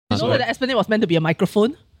You know that the Esplanade was meant to be a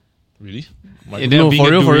microphone? Really? No,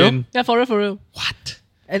 for real? Yeah, for real. What?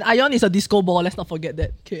 And Ion is a disco ball, let's not forget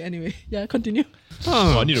that. Okay, anyway. Yeah, continue.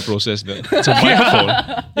 Oh, I need to process that. It's a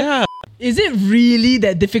microphone. Yeah. Is it really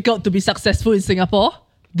that difficult to be successful in Singapore?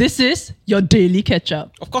 This is your daily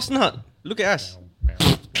catch-up. Of course not. Look at us.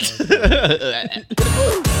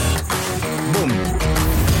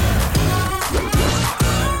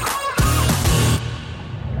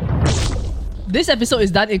 This episode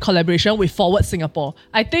is done in collaboration with Forward Singapore.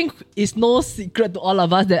 I think it's no secret to all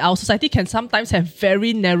of us that our society can sometimes have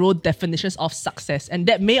very narrow definitions of success, and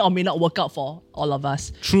that may or may not work out for all of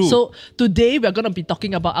us. True. So today we're going to be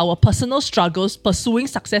talking about our personal struggles pursuing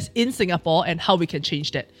success in Singapore and how we can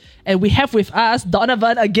change that. And we have with us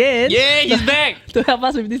Donovan again. Yeah, he's back. To help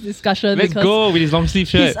us with this discussion. Let's because go with his long sleeve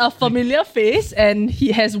shirt. he's a familiar face and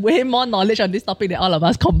he has way more knowledge on this topic than all of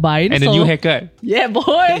us combined. And a new haircut. Yeah, boy.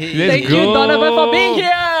 Thank you, go. Donovan, for being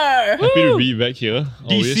here. Happy to be back here.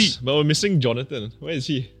 Always. DC. But we're missing Jonathan. Where is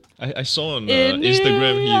he? I saw on In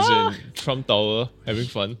Instagram New he's York. in Trump Tower having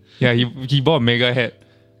fun. Yeah, he bought a mega hat.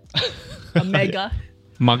 A mega.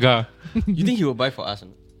 Maga. You think he will buy for us? Or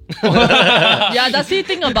not? Yeah, does he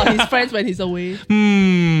think about his friends when he's away?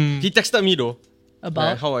 He texted me though. About?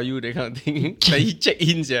 Like, how are you? That kind of thing. Like he checked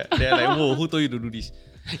in, yeah. They're like, whoa, who told you to do this?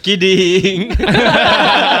 Kidding.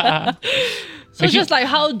 So just like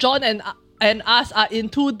how John and us are in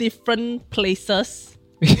two different places.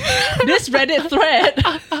 This Reddit thread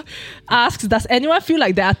asks, does anyone feel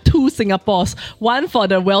like there are two Singapores? One for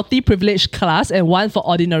the wealthy privileged class and one for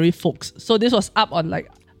ordinary folks. So this was up on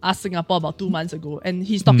like Ask Singapore about 2 months ago. And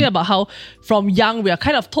he's talking about how from young we are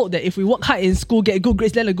kind of told that if we work hard in school, get good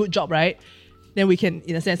grades, land a good job, right? Then we can,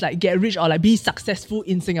 in a sense, like get rich or like be successful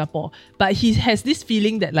in Singapore. But he has this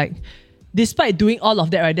feeling that like, despite doing all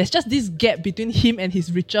of that, right, there's just this gap between him and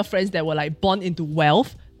his richer friends that were like born into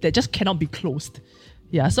wealth that just cannot be closed.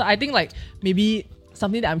 Yeah, so I think like maybe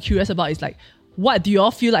something that I'm curious about is like, what do you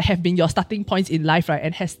all feel like have been your starting points in life, right?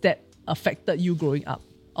 And has that affected you growing up?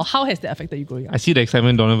 Or how has that affected you growing up? I see the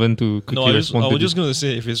excitement, Donovan, to quickly No, I respond to was this. just going to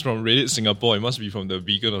say, if it's from Reddit Singapore, it must be from the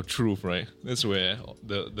Beacon of Truth, right? That's where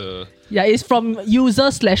the Yeah, it's from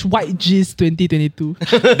user/whitegizz 2022.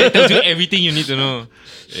 That tells you everything you need to know.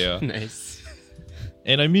 yeah. Nice.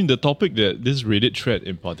 And I mean, the topic that this Reddit thread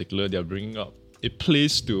in particular they're bringing up, it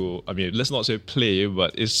plays to, I mean, let's not say play,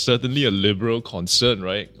 but it's certainly a liberal concern,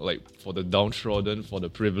 right? Like for the downtrodden, for the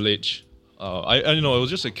privileged. I don't know, it was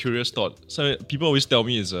just a curious thought. So people always tell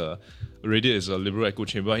me Reddit is a liberal echo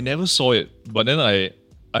chamber. I never saw it, but then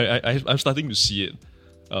I'm starting to see it.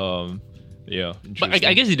 Yeah, But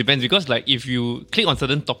I guess it depends because like if you click on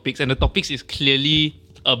certain topics and the topics is clearly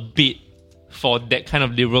a bait for that kind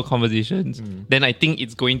of liberal conversations, then I think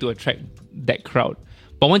it's going to attract that crowd.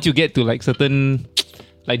 But once you get to like certain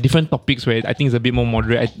like different topics where I think it's a bit more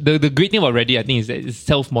moderate, the great thing about Reddit I think is that it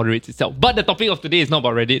self-moderates itself. But the topic of today is not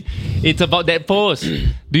about Reddit. It's about that post.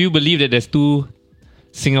 Do you believe that there's two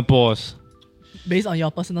Singapores? Based on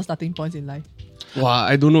your personal starting points in life. Wow,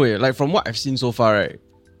 I don't know. Like from what I've seen so far, right?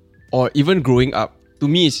 Or even growing up, to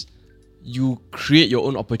me is you create your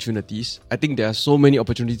own opportunities. I think there are so many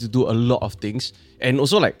opportunities to do a lot of things. And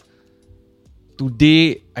also like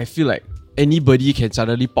today, I feel like anybody can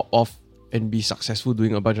suddenly pop off and be successful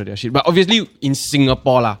doing a bunch of their shit. But obviously in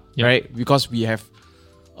Singapore lah, Yeah. right? Because we have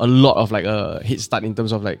a lot of like a head start in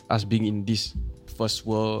terms of like us being in this first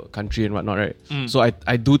world country and whatnot, right? So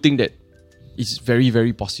I do think that it's very,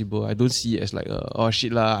 very possible. I don't see it as like oh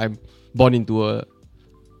shit lah, I'm born into a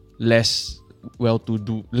less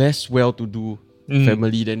well-to-do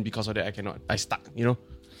family, then because of that I stuck, you know?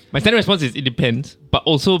 My standard response is it depends, but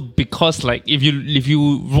also because like if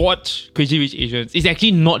you watch Crazy Rich Asians, it's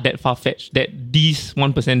actually not that far-fetched that these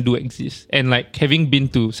 1% do exist. And like having been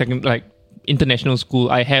to international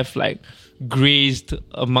school, I have like grazed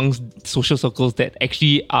amongst social circles that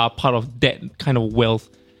actually are part of that kind of wealth.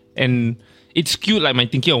 And it skewed like my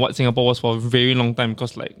thinking of what Singapore was for a very long time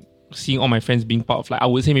because like seeing all my friends being part of like I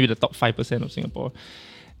would say maybe the top 5% of Singapore.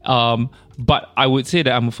 But I would say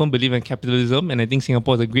that I'm a firm believer in capitalism, and I think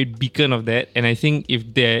Singapore is a great beacon of that. And I think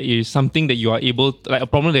if there is something that you are able to, like a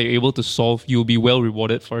problem that you're able to solve, you'll be well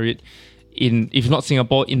rewarded for it. If not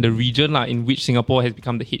Singapore, in the region in which Singapore has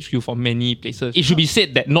become the HQ for many places. It should be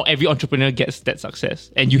said that not every entrepreneur gets that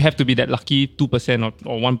success, and you have to be that lucky 2%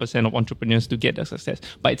 or 1% of entrepreneurs to get that success,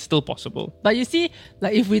 but it's still possible. But you see,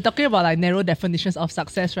 like if we're talking about like narrow definitions of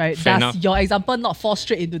success, right? Fair does enough. your example not fall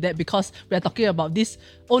straight into that? Because we're talking about this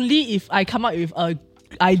only if I come up with a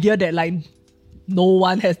idea that like no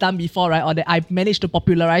one has done before, right? Or that I managed to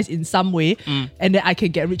popularize in some way, and then I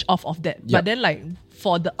can get rich off of that. Yeah. But then like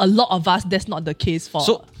for a lot of us, that's not the case for.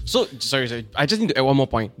 So So sorry. I just need to add one more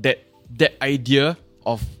point. That idea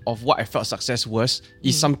of what I felt success was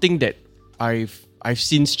is something that I've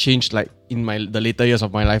since changed like in the later years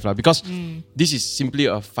of my life because this is simply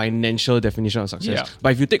a financial definition of success. Yeah.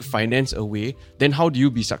 But if you take finance away, then how do you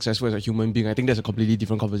be successful as a human being? I think that's a completely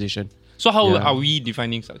different conversation. So how Yeah. are we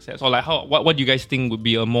defining success? Or like what do you guys think would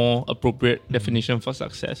be a more appropriate definition for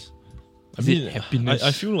success? I Is mean, it happiness?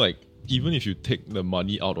 I feel like even if you take the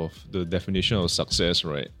money out of the definition of success,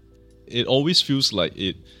 right, it always feels like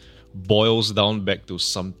it boils down back to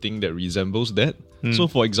something that resembles that. So,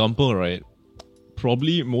 for example, right,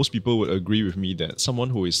 probably most people would agree with me that someone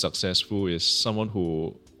who is successful is someone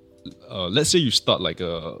who, let's say you start like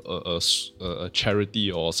a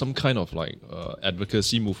charity or some kind of like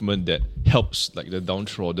advocacy movement that helps like the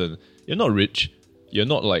downtrodden. You're not rich. You're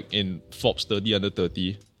not like in Forbes 30 under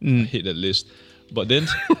 30. I hate that list. But then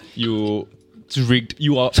It's rigged.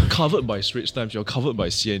 you are covered by Straits Times, you're covered by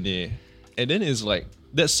CNA. And then it's like,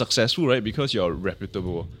 that's successful, right? Because you're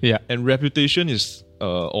reputable. Yeah. And reputation is,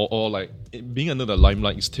 or like being under the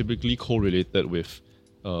limelight is typically correlated with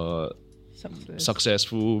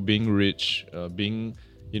successful, being rich, being,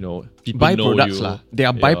 people know Byproducts you. lah. They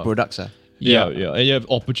are byproducts lah. Yeah. And you have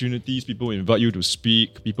opportunities. People will invite you to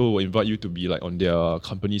speak. People will invite you to be like on their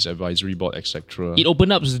company's advisory board, etc. It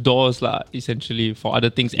opens up doors essentially for other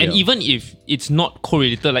things. And Yeah. even if it's not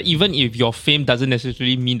correlated, like even if your fame doesn't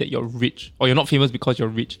necessarily mean that you're rich or you're not famous because you're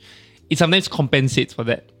rich, it sometimes compensates for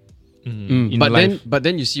that. In But life.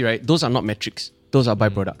 then you see, right? Those are not metrics. Those are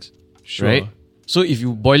byproducts, Sure. right? So if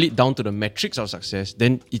you boil it down to the metrics of success,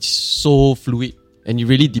 then it's so fluid, and it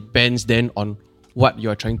really depends then on what you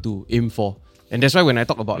are trying to aim for. And that's why when I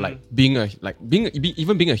talk about like being a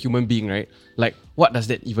human being, right? Like what does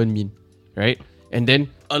that even mean, right? And then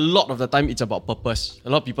a lot of the time it's about purpose. A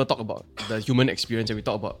lot of people talk about the human experience and we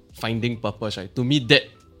talk about finding purpose, right? To me, that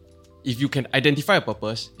if you can identify a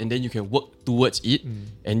purpose and then you can work towards it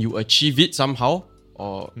and you achieve it somehow,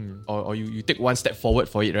 or you take one step forward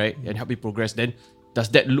for it, right? And help it progress, then does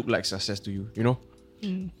that look like success to you? You know?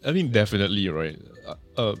 I mean, definitely, right?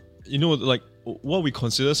 Like what we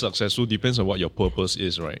consider successful depends on what your purpose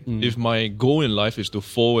is, right? If my goal in life is to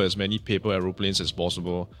forward as many paper aeroplanes as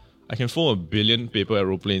possible, I can forward 1 billion paper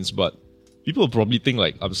aeroplanes, but people will probably think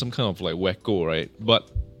like I'm some kind of like wacko, right? But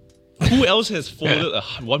who else has forwarded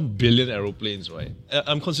 1 billion aeroplanes, right?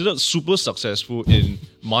 I'm considered super successful in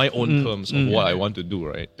my own terms of what I want to do,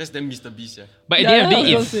 right? That's them Mr. Beast, yeah. But at the end of the Yeah,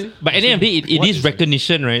 day, I was gonna say. it is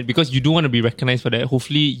recognition, right? Because you do want to be recognized for that.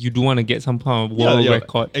 Hopefully, you do want to get some kind of world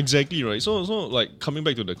record. Exactly, right. So like coming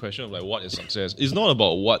back to the question of like what is success, it's not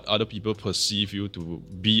about what other people perceive you to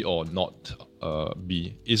be or not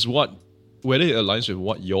be. It's whether it aligns with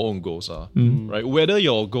what your own goals are, right? Whether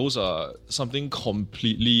your goals are something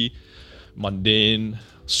completely mundane,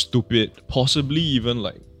 stupid, possibly even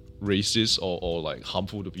like racist or like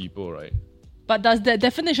harmful to people, right? But does that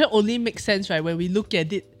definition only make sense, right, when we look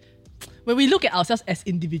at it, when we look at ourselves as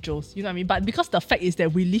individuals, you know what I mean? But because the fact is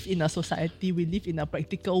that we live in a society, we live in a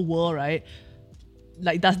practical world, right?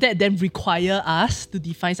 Like, does that then require us to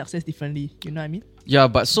define success differently? You know what I mean? Yeah,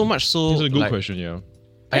 but so much so. It's a good like, question, yeah.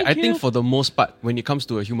 I Thank you. think for the most part, when it comes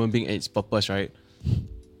to a human being and its purpose, right?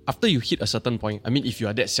 After you hit a certain point, I mean, if you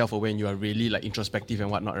are that self-aware and you are really like introspective and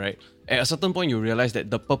whatnot, right? At a certain point, you realize that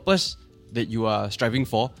the purpose that you are striving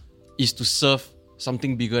for is to serve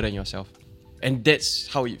something bigger than yourself. And that's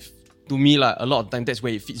how to me, like, a lot of time, that's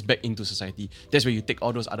where it fits back into society. That's where you take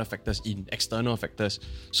all those other factors in, external factors.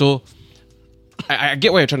 So I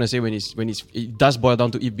get what you're trying to say when it does boil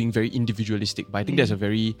down to it being very individualistic, but I think that's a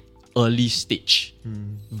very early stage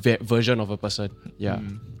version of a person. Yeah.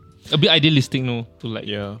 A bit idealistic, no? To like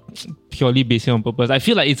Yeah. purely based on purpose. I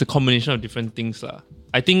feel like it's a combination of different things, lah.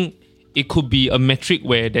 I think it could be a metric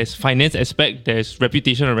where there's finance aspect, there's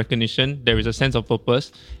reputation and recognition, there is a sense of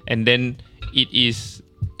purpose, and then it is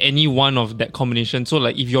any one of that combination. So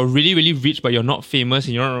like if you're really, really rich but you're not famous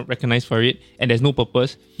and you're not recognized for it and there's no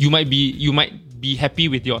purpose, you might be happy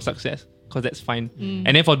with your success because that's fine.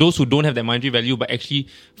 And then for those who don't have that monetary value but actually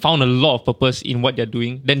found a lot of purpose in what they're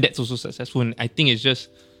doing, then that's also successful. And I think it's just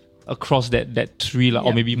across that tree, or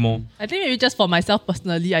Yeah. maybe more. I think maybe just for myself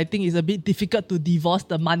personally, I think it's a bit difficult to divorce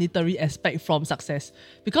the monetary aspect from success.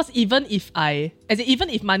 Because even if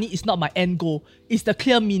money is not my end goal, it's the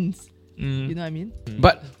clear means. You know what I mean?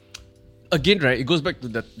 But again, right, it goes back to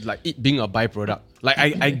that, like, it being a byproduct. Like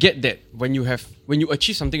I get that when you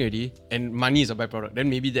achieve something already and money is a byproduct,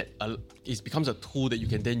 then maybe that it becomes a tool that you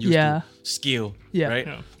can then use to scale, Yeah. right?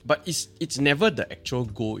 Yeah. But it's never the actual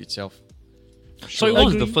goal itself. So what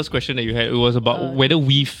was Agree. the first question that you had? It was about whether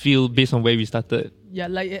we feel based on where we started. Yeah,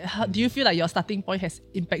 like how, do you feel like your starting point has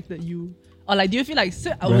impacted you? Or like do you feel like,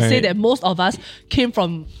 so I would say that most of us came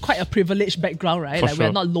from quite a privileged background, right? For like sure.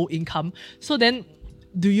 we're not low income. So then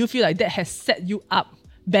do you feel like that has set you up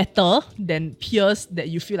better than peers that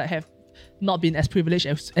you feel like have not been as privileged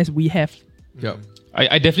as we have? Yeah.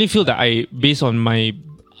 I definitely feel that based on my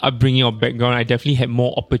upbringing or background, I definitely had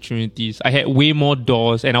more opportunities. I had way more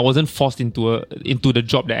doors, and I wasn't forced into the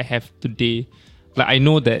job that I have today. Like I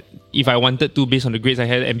know that if I wanted to, based on the grades I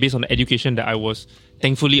had and based on the education that I was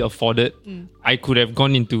thankfully afforded, I could have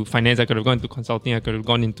gone into finance, I could have gone into consulting, I could have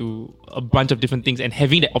gone into a bunch of different things. And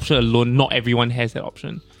having that option alone, not everyone has that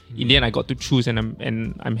option. In the end, I got to choose, and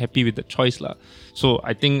I'm happy with the choice, lah. So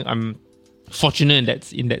I think I'm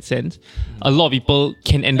fortunate in that sense. A lot of people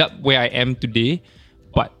can end up where I am today,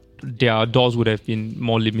 but their doors would have been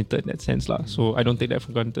more limited in that sense, lah. So I don't take that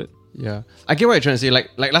for granted. Yeah, I get what you're trying to say. Like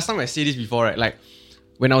last time I said this before, right? Like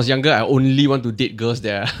when I was younger, I only want to date girls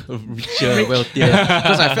that are richer, wealthier,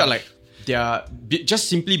 because I felt like they are just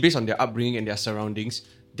simply based on their upbringing and their surroundings,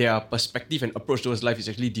 their perspective and approach towards life is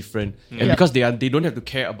actually different, and because they don't have to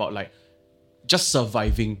care about like just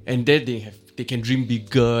surviving, and then they can dream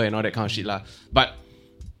bigger and all that kind of shit lah. But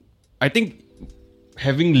I think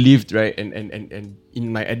having lived right and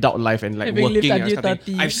in my adult life and like Having lived working and until stuff,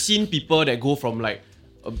 30. I've seen people that go from like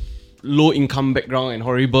a low income background and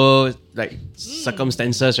horrible like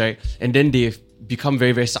circumstances, right? And then they've become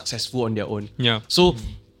very, very successful on their own. Yeah. So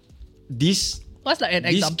these What's like an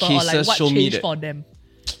these example or like cases what show me changed that for them?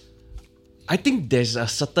 I think there's a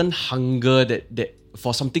certain hunger that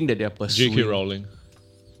for something that they're pursuing. J.K. Rowling.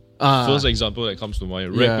 Ah, First example that comes to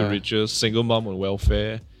mind. Rags to riches, single mom on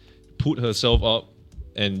welfare, put herself up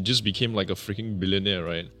and just became like a freaking billionaire,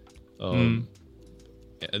 right?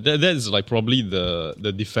 That is like probably the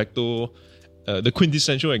de facto, the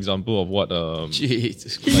quintessential example of what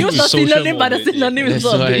Jesus. He used the social synonym, but the mobility. synonym is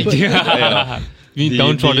That's not why. good. yeah, Being The-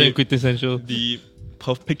 downtrodden the- and quintessential. the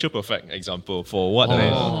picture perfect example for what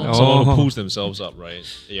Oh. someone who Oh. pulls themselves up, right?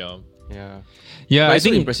 Yeah. Yeah. Yeah, But I it's so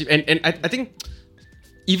think impressive. And I think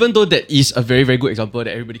even though that is a very, very good example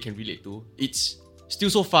that everybody can relate to, it's still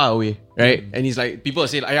so far away, right? And it's like people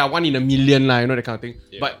say, like, yeah, 1 in a million, that kind of thing.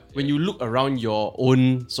 Yeah. But when you look around your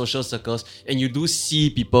own social circles and you do see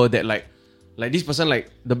people that like this person, like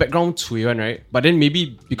the background cui one, right? But then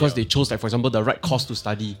maybe because they chose, like, for example, the right course to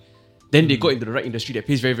study, then they go into the right industry that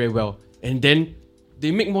pays very, very well. And then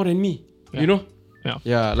they make more than me, you know? Yeah.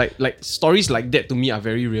 Yeah, like stories like that to me are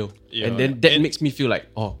very real. Yeah. And then that And- makes me feel like,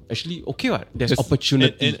 oh, actually, okay, what? There's Yes.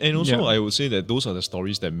 opportunity. And also, Yeah. I would say that those are the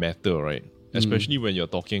stories that matter, right? Especially when you're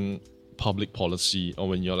talking public policy or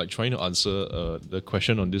when you're like trying to answer the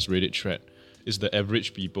question on this Reddit thread. Is the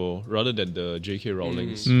average people rather than the J.K.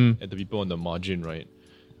 Rowlings and the people on the margin, right?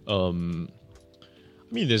 I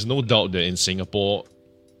mean, there's no doubt that in Singapore,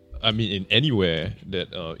 I mean, in anywhere that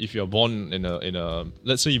if you're born in a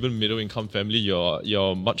let's say even middle income family,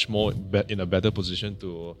 you're much more in a better position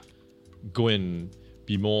to go and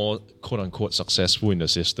be more quote unquote successful in the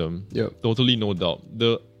system. Yep. Totally no doubt.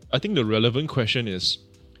 I think the relevant question is,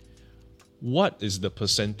 what is the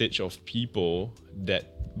percentage of people that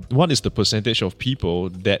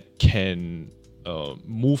can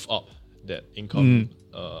move up that income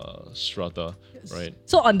strata, right?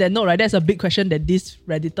 So on that note, right, that's a big question that this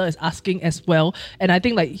Redditor is asking as well. And I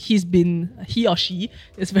think like he or she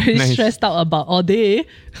is very Nice. stressed out about all day.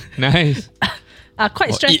 nice. Are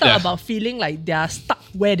quite stressed eat out lah. about feeling like they are stuck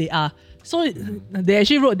where they are. So they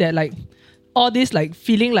actually wrote that like all this like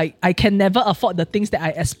feeling like I can never afford the things that I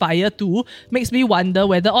aspire to makes me wonder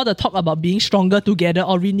whether all the talk about being stronger together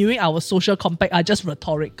or renewing our social compact are just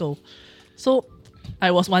rhetorical. So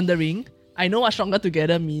I was wondering, I know what stronger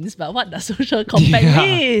together means, but what does social compact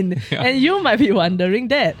mean? Yeah. And you might be wondering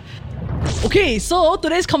that. Okay, so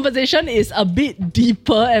today's conversation is a bit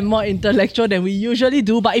deeper and more intellectual than we usually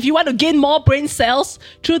do. But if you want to gain more brain cells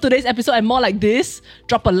through today's episode and more like this,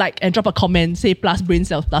 drop a like and drop a comment. Say plus brain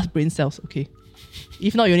cells, okay?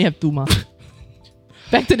 If not, you only have 2 more.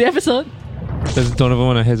 Back to the episode. Does Donovan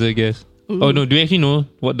want to hazard a guess? Oh no, do you actually know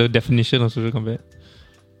what the definition of social compact?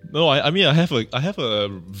 No, I mean I have a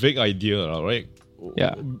vague idea, right?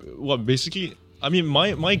 Yeah. What basically, I mean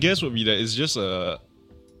my guess would be that it's just a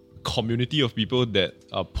community of people that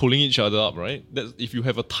are pulling each other up, right? That if you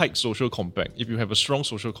have a tight social compact, if you have a strong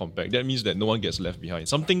social compact, that means that no one gets left behind.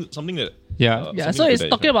 Something that Yeah. Yeah, something so to it's that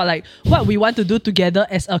talking effect. about like what we want to do together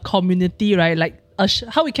as a community, right? Like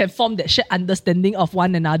how we can form that shared understanding of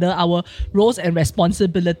one another, our roles and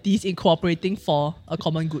responsibilities in cooperating for a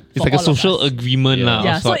common good. It's for like a all of social us. agreement Yeah. lah.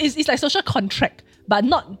 Yeah, of so sorts. it's like social contract, but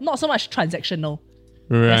not so much transactional.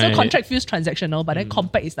 Right. So contract feels transactional, but then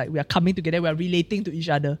compact is like we are coming together, we are relating to each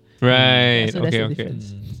other. Right. So that's okay. the Okay.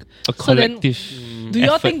 difference. A So then- collective. Do you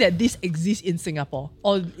all effort. think that this exists in Singapore?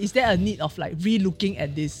 Or is there a need of like re-looking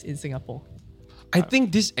at this in Singapore? I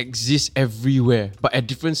think this exists everywhere, but at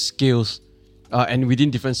different scales and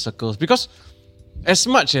within different circles. Because as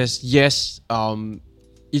much as, yes,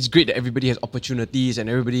 it's great that everybody has opportunities and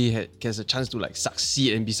everybody has a chance to like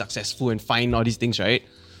succeed and be successful and find all these things, right?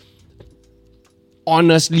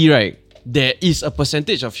 Honestly, right, there is a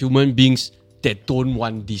percentage of human beings that don't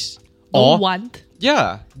want this. Don't want?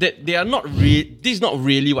 Yeah, that they are not this is not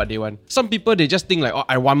really what they want. Some people, they just think like, oh,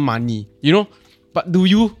 I want money, you know? But do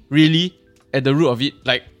you really, at the root of it,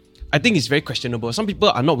 like, I think it's very questionable. Some people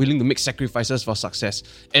are not willing to make sacrifices for success.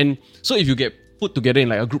 And so if you get put together in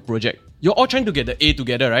like a group project, you're all trying to get the A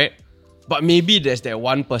together, right? But maybe there's that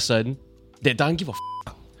one person that doesn't give a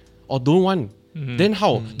or don't want. Then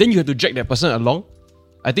how? Then you have to drag that person along.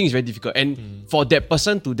 I think it's very difficult. And for that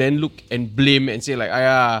person to then look and blame and say like,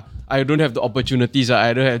 I don't have the opportunities,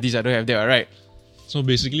 I don't have this, I don't have that, right? So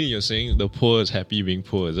basically, you're saying the poor is happy being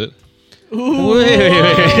poor, is it?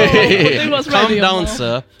 It was right Calm in your down, mouth.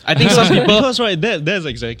 sir. I think some people... Because right, that's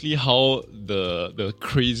exactly how the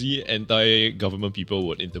crazy anti-government people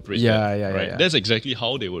would interpret that. Right? Yeah. That's exactly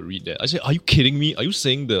how they would read that. I say, are you kidding me? Are you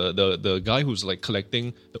saying the guy who's like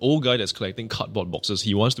collecting, the old guy that's collecting cardboard boxes,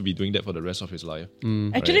 he wants to be doing that for the rest of his life?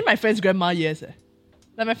 Actually, my friend's grandma, yes.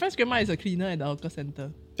 Like my friend's grandma is a cleaner at the hawker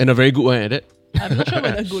center. And a very good one at that. I'm not sure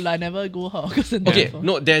whether good. I never go her hawker center. Okay, before.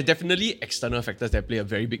 no, there's definitely external factors that play a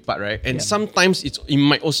very big part, right? And sometimes it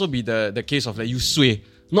might also be the case of like you sway.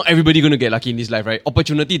 Not everybody going to get lucky in this life, right?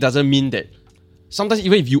 Opportunity doesn't mean that. Sometimes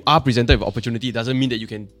even if you are presented with opportunity, it doesn't mean that you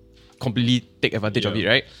can completely take advantage of it,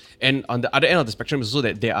 right? And on the other end of the spectrum is also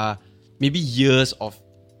that there are maybe years of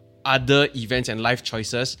other events and life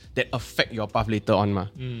choices that affect your path later on.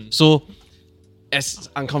 So as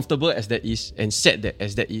uncomfortable as that is and sad that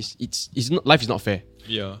as that is, it's not, life is not fair.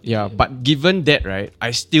 Yeah. Yeah, but given that, right,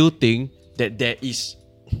 I still think that there is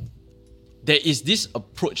this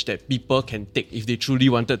approach that people can take if they truly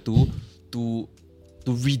wanted to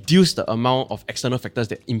reduce the amount of external factors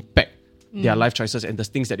that impact their life choices and the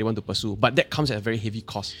things that they want to pursue. But that comes at a very heavy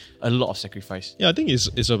cost, a lot of sacrifice. Yeah, I think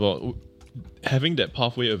it's about having that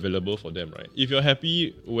pathway available for them, right? If you're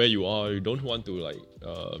happy where you are, you don't want to like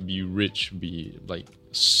be rich, be like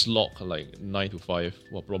slog like 9 to 5,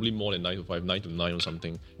 well, probably more than 9 to 5, 9 to 9 or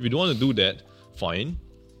something. If you don't want to do that, fine.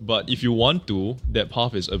 But if you want to, that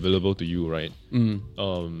path is available to you, right? And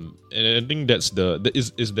I think that's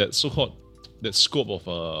is that so-called that scope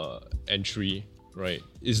of entry, right?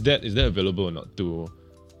 Is that available or not to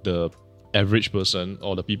the average person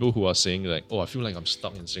or the people who are saying like, oh, I feel like I'm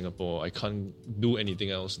stuck in Singapore, I can't do anything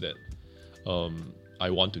else that I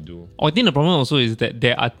want to do. I think the problem also is that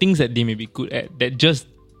there are things that they may be good at that just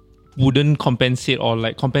wouldn't compensate or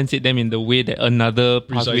like compensate them in the way that another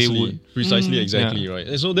pathway would. Precisely, exactly, right.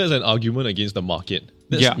 And so there's an argument against the market.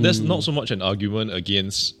 That's not so much an argument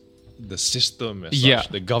against the system as such,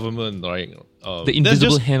 the government, right? The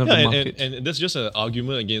invisible hand of the market. And that's just an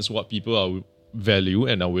argument against what people are value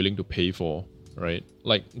and are willing to pay for, right?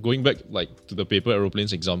 Like going back like to the paper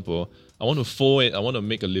aeroplanes example, I want to fold it, I want to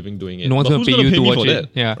make a living doing it. No one's But gonna who's pay you gonna to me watch for it. that?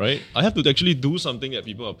 Yeah. Right? I have to actually do something that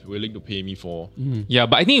people are willing to pay me for. Yeah,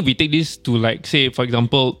 but I think if we take this to like, say, for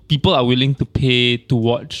example, people are willing to pay to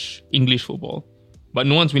watch English football, but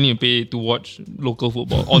no one's willing to pay to watch local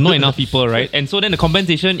football, or not enough people, right? And so then the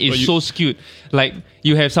compensation is so skewed. Like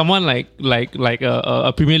you have someone like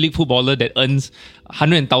a Premier League footballer that earns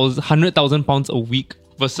 100,000 pounds a week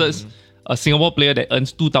versus a Singapore player that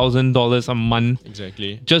earns $2,000 a month.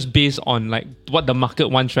 Exactly. Just based on like what the market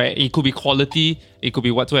wants, right? It could be quality, it could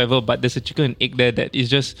be whatsoever, but there's a chicken and egg there that is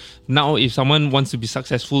just now if someone wants to be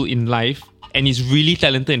successful in life and is really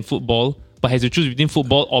talented in football, but has to choose between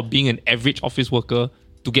football or being an average office worker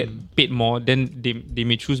to get paid more, then they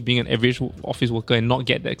may choose being an average office worker and not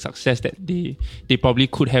get the success that they probably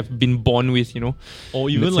could have been born with, you know?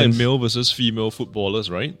 Or even like male versus female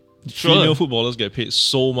footballers, right? Sure. Female footballers get paid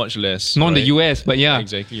so much less. Not in right? the US, but yeah.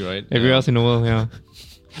 Exactly, right? Everywhere else in the world, yeah.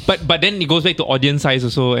 But then it goes back to audience size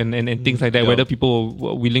also and things like that, whether people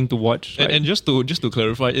were willing to watch. Right? And just to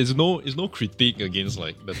clarify, it's no critique against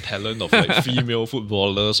like the talent of like female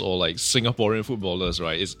footballers or like Singaporean footballers,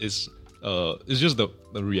 right? It's just the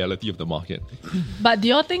reality of the market. But do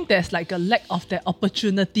you all think there's like a lack of that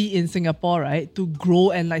opportunity in Singapore, right, to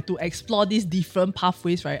grow and like to explore these different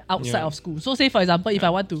pathways, right, outside of school? So say for example, if I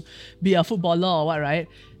want to be a footballer or what, right,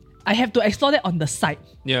 I have to explore that on the side.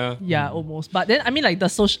 Yeah. Yeah, almost. But then I mean, like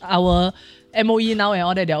our MOE now and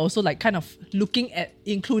all that, they're also like kind of looking at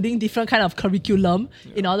including different kind of curriculum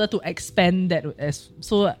in order to expand that.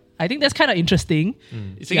 So I think that's kind of interesting.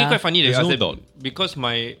 It's actually quite funny that There's you asked no that doubt. because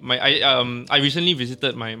I recently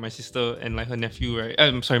visited my sister and like her nephew,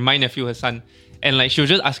 right? My nephew, her son, and like she was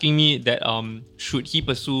just asking me that should he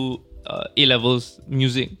pursue A levels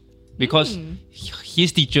music because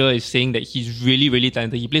his teacher is saying that he's really, really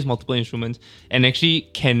talented. He plays multiple instruments and actually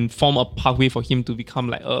can form a pathway for him to become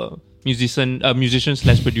like a musician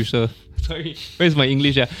slash producer. Sorry, where's my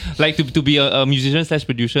English? Yeah, like to be a musician slash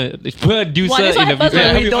producer Wow, that's in what the happens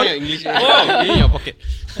future. when we don't. English in your pocket.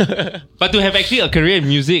 But to have actually a career in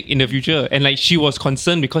music in the future, and like she was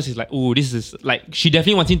concerned because it's like, oh, this is like she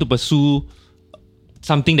definitely wants him to pursue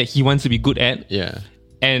something that he wants to be good at. Yeah.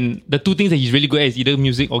 And the two things that he's really good at is either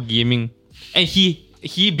music or gaming. And he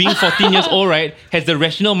being 14 years old, right, has the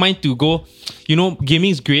rational mind to go, gaming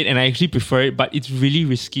is great and I actually prefer it, but it's really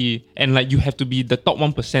risky. And like you have to be the top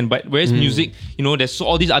 1%. But whereas music, there's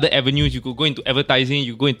all these other avenues. You could go into advertising,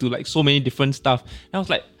 you go into like so many different stuff. And I was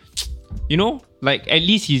like, like at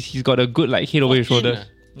least he's got a good like head over his 14, shoulders.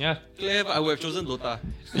 Yeah. Clever, I would have chosen Dota.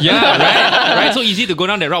 Yeah, right. So easy to go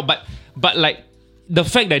down that route. But like the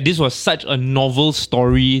fact that this was such a novel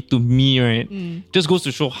story to me, right, just goes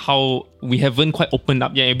to show how we haven't quite opened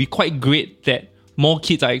up yet. It'd be quite great that more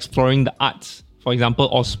kids are exploring the arts, for example,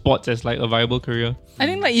 or sports as like a viable career. I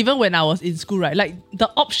think like even when I was in school, right, like the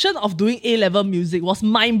option of doing A-level music was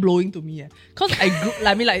mind-blowing to me. Because I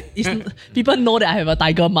grew, people know that I have a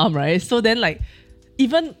tiger mom, right? So then like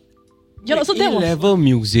even, so that was, A-level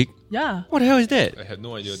music? yeah. What the hell is that? I had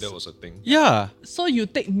no idea that was a thing. Yeah. So you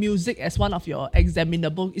take music as one of your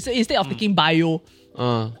examinable. So instead of taking bio,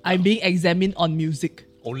 I'm being examined on music.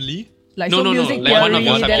 Only? Like No, music like one of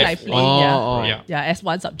theory, your then I subjects. play, Yeah. yeah, as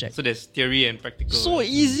one subject. So there's theory and practical. So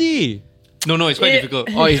easy. No, it's quite It- difficult.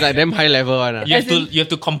 Oh, it's like them high level one. You have As in- to you have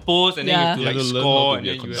to compose and then you have to Yeah. like You have to learn score how to and be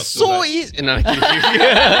a then you have to So like, easy. No, I'm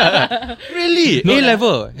kidding. Really? No,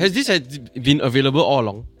 A-level? Has this been available all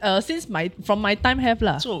along? Since from my time have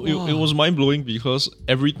lah. So it was mind blowing because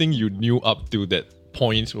everything you knew up to that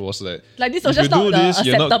point was that Like this was if just you not do the this,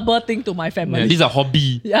 you're not- acceptable thing to my family. yeah, this is a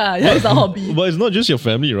hobby. yeah, it's a hobby. But it's not just your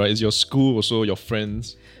family, right? It's your school, also your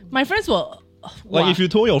friends. My friends were Like wow. if you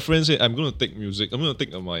told your friends, "Hey, I'm going to take music. I'm going to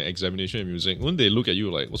take my examination in music," wouldn't they look at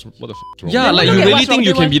you like, "What the f wrong?" Yeah, They like will you look at really what's think wrong, you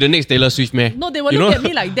they can will- be the next Taylor Swift, man? No, they will You look know? at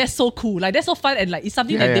me like that's so cool, like that's so fun, and like it's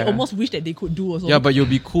something that they Yeah. almost wish that they could do also. Yeah, but you'll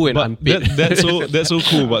be cool and But unpaid. that's so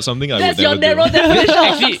cool. But something I that's would your never narrow do. definition of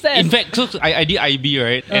Actually, success. in fact, so I did IB,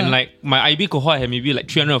 right? And like my IB cohort had maybe like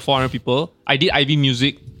 300 or 400 people. I did IB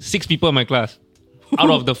music, 6 people in my class. Out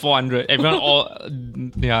of the 400, everyone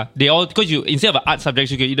they all, because you, instead of an art subject,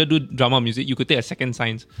 you could either do drama or music, you could take a second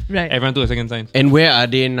science. Right. Everyone took a second science. And where are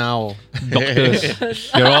they now? Doctors.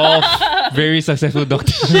 They're all very successful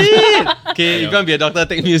doctors. Okay, you can't be a doctor,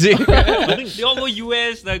 take music. I think they all go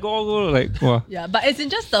US, like all go like, wow. Yeah, but it's in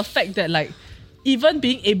just the fact that like even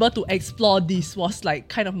being able to explore this was like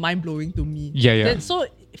kind of mind blowing to me. Yeah. Then, so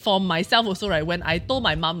for myself also, right, when I told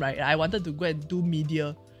my mom, right, I wanted to go and do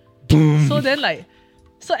media. So then like,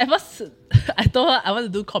 so at first I told her I want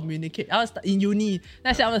to do I was in uni. Then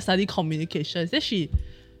I said I want to study communications. Then she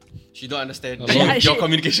She don't understand. Yeah, Your she-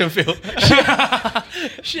 communication failed.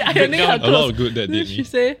 ironing her A lot clothes. of good that Then did she me.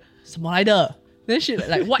 say 什么来的? Then she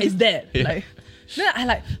like what is that? Like then I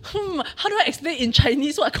like how do I explain in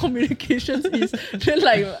Chinese what communications is? Then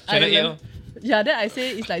like Channel yeah, then I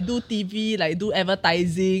say it's like do TV, like do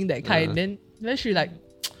advertising, that kind. Then she like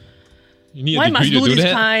You need why a must degree do to do this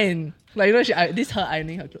that. kind? Like this her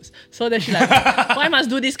ironing her clothes. So then she like why must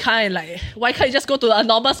do this kind? Like why can't you just go to a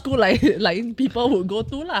normal school like people would go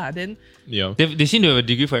to lah? Then Yeah. They seem to have a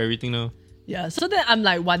degree for everything now. yeah, so then I'm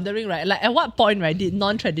like wondering, right? Like at what point, right, did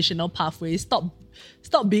non-traditional pathways stop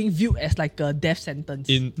being viewed as like a death sentence?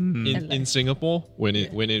 In And like- in Singapore, when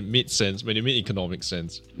it made sense, when it made economic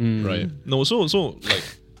sense, right? No, so like,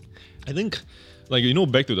 I think, like,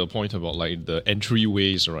 back to the point about like the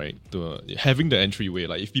entryways, right? Having the entryway,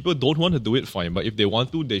 like if people don't want to do it, fine. But if they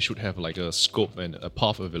want to, they should have like a scope and a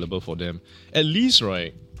path available for them. At least,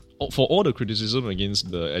 right? For all the criticism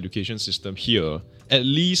against the education system here, at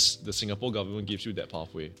least the Singapore government gives you that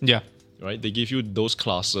pathway. Yeah. Right, they give you those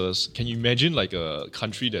classes. Can you imagine like a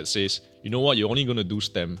country that says, you know what, you're only going to do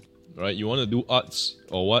STEM, right? You want to do arts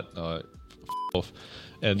or what? Off.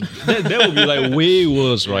 And that would be like way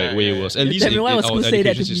worse, right? Way worse. At least Everyone was our gonna say that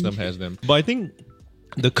education to me. system has them. But I think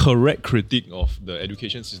the correct critique of the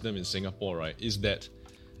education system in Singapore, right, is that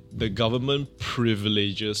the government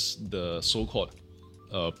privileges the so-called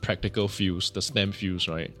practical fields, the STEM fields,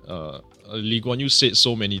 right? Lee Kuan Yew said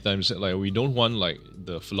so many times that like we don't want like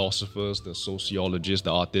the philosophers, the sociologists,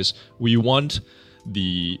 the artists. We want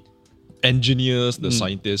the engineers, the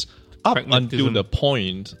scientists. Up until Pragmatism. the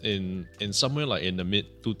point in somewhere like in the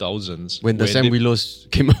mid 2000s When the Sam they- Willows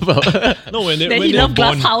came about. no when they Then when he they loved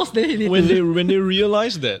Glass born- House. Then he need when to. they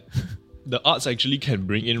realized that the arts actually can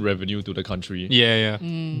bring in revenue to the country, Yeah.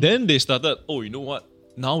 then they started, oh, you know what?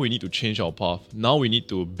 Now we need to change our path. Now we need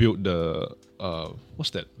to build the what's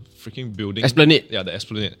that freaking building? Esplanade. Yeah, the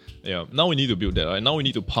Esplanade. Yeah. Now we need to build that, right? Now we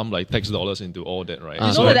need to pump like tax dollars into all that, right? You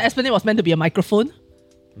know that the Esplanade was meant to be a microphone?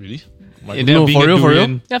 Really? Ended up No, being for a real, for real?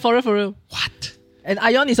 durian. Yeah, for real, for real. What? And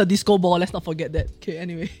Ion is a disco ball. Let's not forget that. Okay,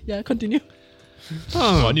 anyway. Yeah, continue.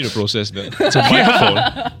 Oh, I need to process that. It's a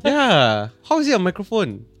microphone. Yeah. How is it a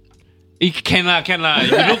microphone? It can lah.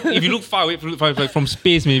 If you look far away from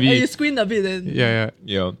space, maybe. And you squint a bit then. Yeah.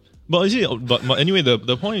 Yeah. But you see, but anyway,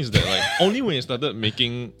 the point is that like only when it started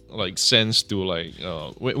making like sense to like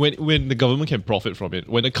when the government can profit from it,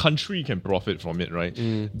 when the country can profit from it, right?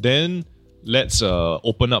 Then let's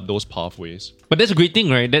open up those pathways. But that's a great thing,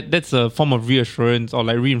 right? That's a form of reassurance or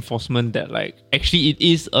like reinforcement that like actually it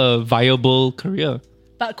is a viable career.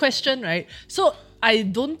 But question, right? So I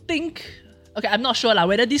don't think. Okay, I'm not sure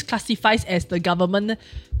whether this classifies as the government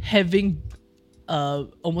having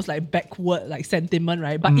almost like backward like sentiment,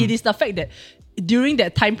 right? But it is the fact that during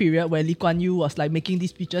that time period where Lee Kuan Yew was like making these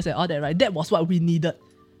speeches and all that, right? That was what we needed.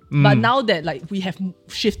 But now that like we have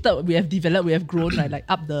shifted, we have developed, we have grown, right? Like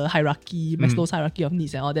up the hierarchy, Maslow's hierarchy of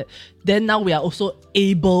needs and all that. Then now we are also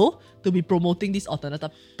able to be promoting this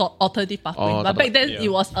alternative pathway. Oh, but back then yeah.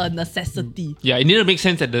 it was a necessity. Yeah, it didn't make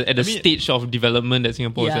sense at the mean- stage of development that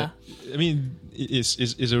Singapore is Yeah. at. I mean,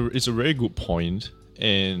 it's a very good point,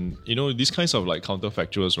 and you know these kinds of like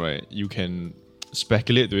counterfactuals, right? You can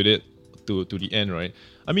speculate with it to the end, right?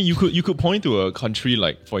 I mean, you could point to a country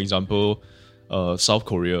like, for example, South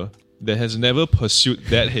Korea that has never pursued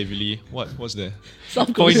that heavily. What's that?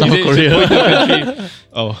 South Point Korea. it, Korea. point the country.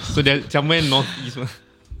 Oh, So they're somewhere northeast.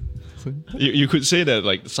 you could say that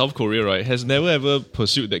like South Korea, right, has never ever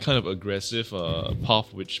pursued that kind of aggressive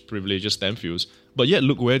path which privileges STEM fields, but yet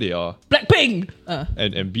look where they are, Blackpink.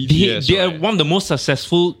 and They BTS. are right? one of the most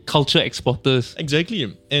successful culture exporters.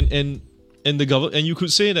 Exactly, and the government, and you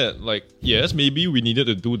could say that like yes, maybe we needed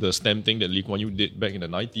to do the STEM thing that Lee Kuan Yew did back in the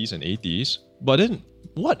 90s and 80s, but then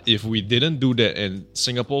what if we didn't do that and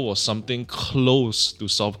Singapore was something close to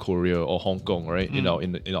South Korea or Hong Kong, right? In our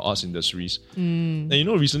arts industries. And you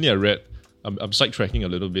know, recently I read, I'm sidetracking a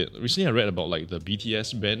little bit. Recently I read about like the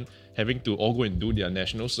BTS band having to all go and do their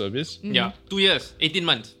national service. Yeah, 2 years, 18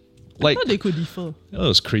 months. Like How they could differ? that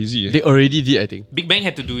was crazy. They already did, I think. Big Bang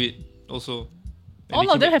had to do it also. And All they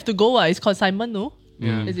of came them back. have to go. It's consignment, no?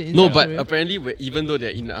 Yeah. Is it in No, South but Korea? apparently even though they're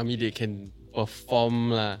in the army, they can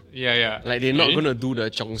perform lah. Yeah. Like they're not Really? gonna do the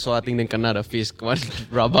Chong Sua thing, then kena the face one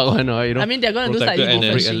rabak one, or you know. I mean, they're going to do Protected slightly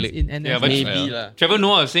different NS. things in NS. Yeah, but maybe Yeah. lah. Trevor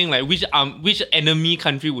Noah was saying like which enemy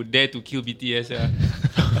country would dare to kill BTS? Yeah,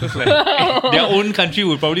 'Cause, like, their own country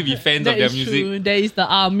would probably be fans That of their is music. true. There is the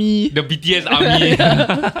army. The BTS army.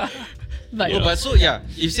 But No, but so yeah,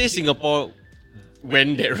 if say Singapore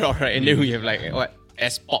went that route, right, and then we have like what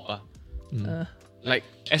S-pop, like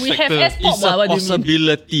S we have Factor. S-pop. it's a What do you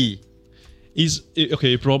mean? possibility.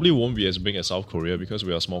 Okay, it probably won't be as big as South Korea because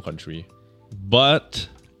we are a small country, but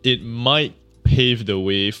it might pave the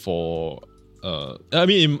way for. I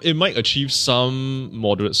mean, it might achieve some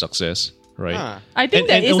moderate success, right? Ah. I think And-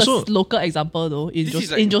 there and is also- a local example though in, This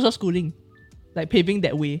is like- in Joseph Schooling, like paving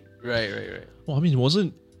that way. Right. Well, I mean,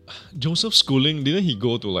 wasn't Joseph Schooling? Didn't he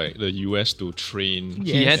go to like the US to train?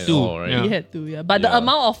 He had and to, all, right? yeah. He had to, yeah. But the Yeah.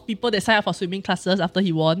 amount of people that signed up for swimming classes after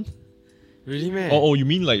he won, Really, man? Oh, you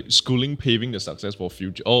mean like Schooling paving the success for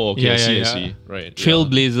future? Oh, okay, Yeah, I see, yeah, I yeah. see. Right.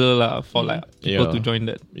 Trailblazer lah for like people Yeah. to join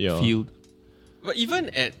that Yeah. field. But even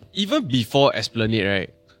before Esplanade, right,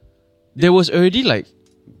 there was already like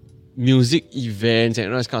music events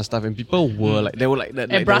and all this kind of stuff, and people were like, they were like the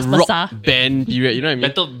Brass rock Bazaar. band period. You know what I mean?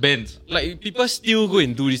 Battle bands. Like people still go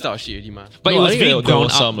and do this type of shit already, man. But No, it was I think very there ground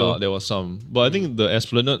was up some, though. there was some. But I think the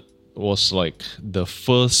Esplanade was like the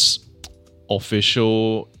first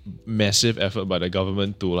official massive effort by the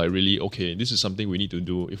government to like really, okay, this is something we need to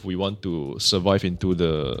do if we want to survive into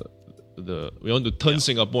the we want to turn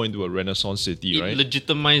Singapore into a Renaissance city, It right?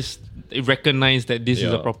 legitimized, it recognized that this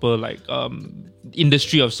is a Yeah. proper like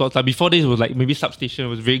industry of sorts. Like before this was like maybe Substation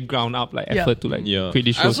was very ground up like Yeah. effort to like Yeah. create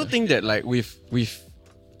these I shows. also think that like with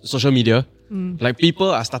social media, like people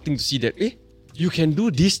are starting to see that you can do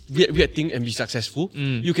this weird thing and be successful.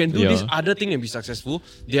 You can do this other thing and be successful.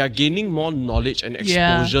 They are gaining more knowledge and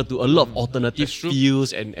exposure to a lot of alternative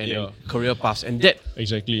fields and career paths. And that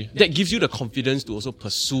Exactly. that gives you the confidence to also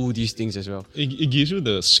pursue these things as well. It gives you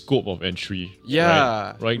the scope of entry.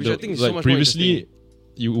 Yeah, Right. which I think is so like much more previously,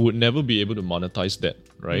 you would never be able to monetize that,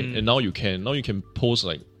 right? And now you can. Now you can post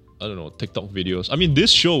like, I don't know, TikTok videos. I mean,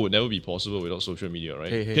 this show would never be possible without social media,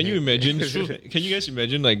 right? Can you imagine? Can you guys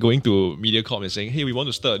imagine like going to MediaCorp and saying, "Hey, we want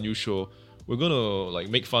to start a new show. We're gonna like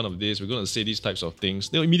make fun of this. We're gonna say these types of things."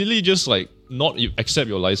 They'll immediately just like not accept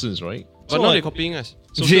your license, right? But now they're copying us.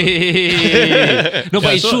 No,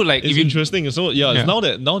 but it's true. Like it's if you interesting. So it's now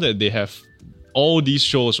that they have all these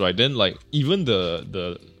shows, right? Then like even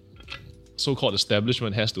the so-called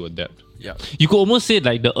establishment has to adapt. Yeah. you could almost say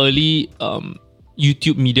like the early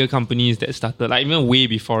YouTube media companies that started, like even way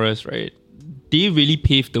before us, right? They really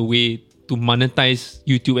paved the way to monetize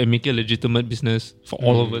YouTube and make it a legitimate business for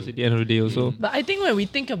all of us at the end of the day also. But I think when we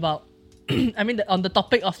think about, I mean, on the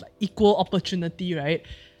topic of like equal opportunity, right?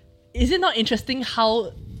 Is it not interesting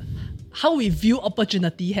how we view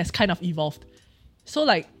opportunity has kind of evolved? So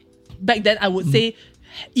like back then, I would say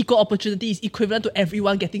equal opportunity is equivalent to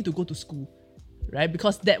everyone getting to go to school, right?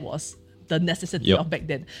 Because that was the necessity of back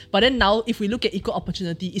then. But then now, if we look at equal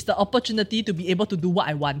opportunity, it's the opportunity to be able to do what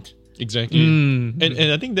I want. Exactly. And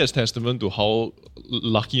I think that's testament to how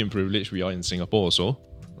lucky and privileged we are in Singapore also,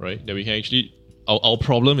 right? That we can actually, our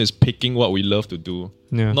problem is picking what we love to do,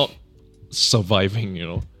 not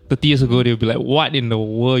surviving, 30 years ago, they'll be like, what in the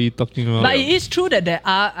world are you talking about? But it is true that there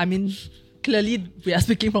are, I mean, clearly we are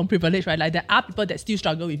speaking from privilege, right? Like there are people that still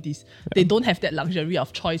struggle with this. They don't have that luxury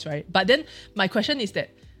of choice, right? But then my question is that,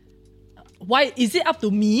 why is it up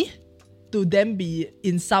to me to then be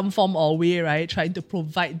in some form or way, right, trying to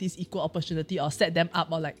provide this equal opportunity or set them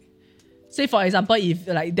up, or like, say for example, if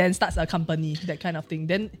like Dan starts a company, that kind of thing,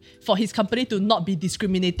 then for his company to not be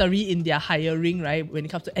discriminatory in their hiring, right, when it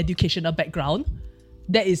comes to educational background,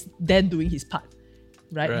 that is Dan doing his part,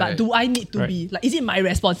 right? But do I need to be like, is it my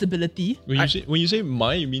responsibility? When you say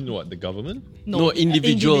my, you mean what? The government? No,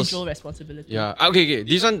 individuals. Individual responsibility. Yeah. Okay.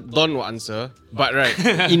 This one Don will answer. But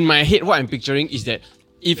right, in my head, what I'm picturing is that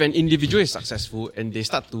if an individual is successful and they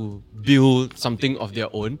start to build something of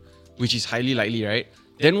their own, which is highly likely, right?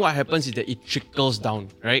 Then what happens is that it trickles down,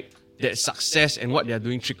 right? That success and what they're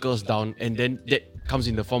doing trickles down, and then that comes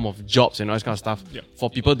in the form of jobs and all this kind of stuff for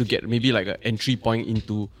people to get maybe like an entry point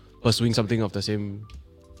into pursuing something of the same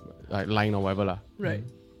line or whatever lah. Right.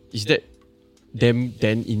 Is that them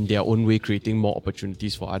then in their own way creating more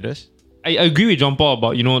opportunities for others? I agree with John Paul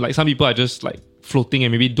about, like some people are just like floating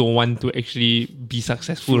and maybe don't want to actually be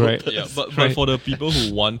successful, right? Yeah, but Right. for the people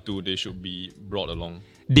who want to, they should be brought along.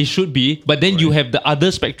 They should be, but then you have the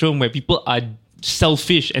other spectrum where people are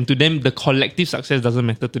selfish, and to them the collective success doesn't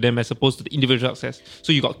matter to them as opposed to the individual success.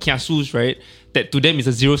 So you got kiasus, right? That to them is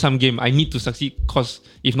a zero-sum game. I need to succeed because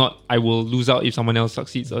if not, I will lose out if someone else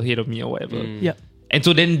succeeds ahead of me or whatever. Yeah. And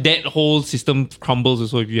so then that whole system crumbles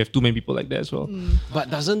also if you have too many people like that as well. But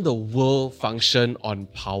doesn't the world function on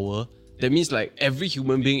power? That means like every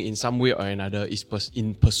human being in some way or another is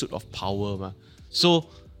in pursuit of power. Ma. So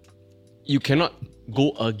you cannot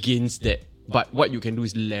go against that. But what you can do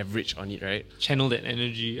is leverage on it, right? Channel that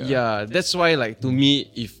energy. Yeah, that's why like to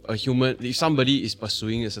me, if somebody is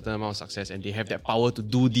pursuing a certain amount of success and they have that power to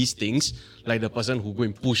do these things, like the person who go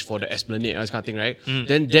and push for the Esplanade and this kind of thing, right?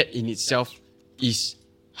 Then that in itself is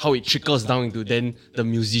how it trickles down into then the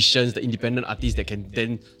musicians, the independent artists that can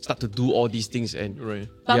then start to do all these things. And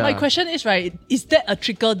But my question is, right, is that a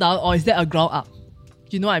trickle down or is that a ground up?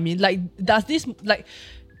 You know what I mean? Like, does this, like,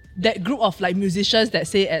 that group of like musicians that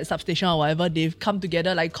say at Substation or whatever, they've come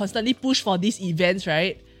together, like constantly push for these events,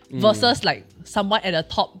 right? Versus like someone at the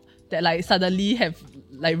top that like suddenly have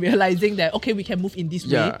like realizing that, okay, we can move in this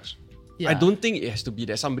way. Yeah. I don't think it has to be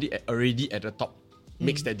that somebody already at the top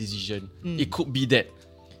makes that decision. It could be that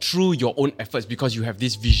through your own efforts, because you have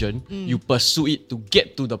this vision, you pursue it to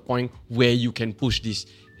get to the point where you can push this.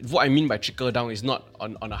 What I mean by trickle down is not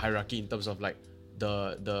on a hierarchy in terms of like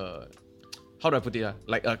the how do I put it?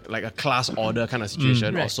 Like a class order kind of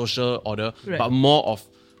situation or social order, but more of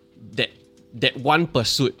that one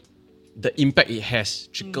pursuit, the impact it has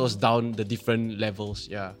trickles down the different levels.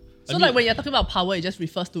 Yeah. So like when you're talking about power, it just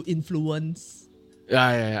refers to influence.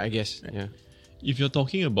 Yeah, I guess. Yeah. If you're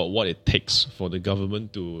talking about what it takes for the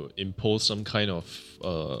government to impose some kind of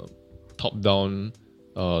top-down,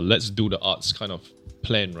 let's do the arts kind of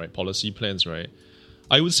plan, right? Policy plans, right?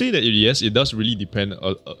 I would say that yes, it does really depend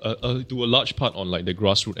to a large part on like the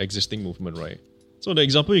grassroots existing movement, right? So the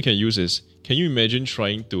example you can use is, can you imagine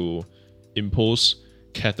trying to impose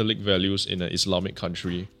Catholic values in an Islamic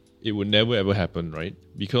country, it would never ever happen, right?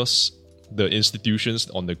 Because the institutions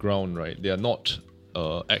on the ground, right, they are not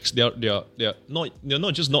they're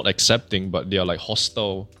not just not accepting, but they are like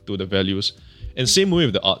hostile to the values. And same way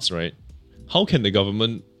with the arts, right? How can the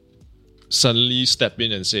government suddenly step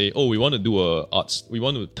in and say, "Oh, we want to do we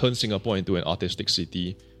want to turn Singapore into an artistic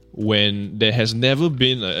city," when there has never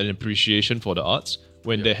been an appreciation for the arts,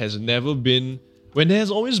 when there has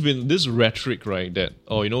always been this rhetoric, right, that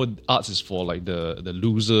arts is for like the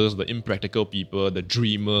losers, the impractical people, the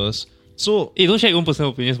dreamers. So don't share your own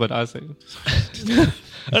personal opinions about us.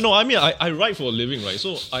 no, I mean I write for a living, right?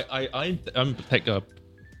 So I'm like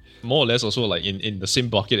more or less also like in the same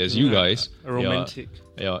bucket as you guys. Romantic.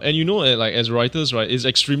 Yeah. And like as writers, right, it's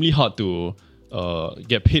extremely hard to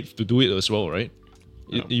get paid to do it as well, right?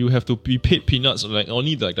 You have to be paid peanuts. Like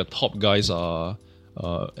only like the top guys are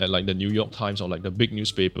at like the New York Times or like the big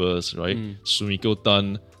newspapers, right? Sumiko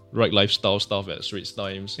Tan write lifestyle stuff at Straits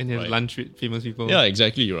Times. And have lunch with famous people. Yeah,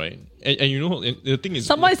 exactly, right. And the thing is,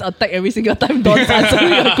 someone is attacked every single time Don's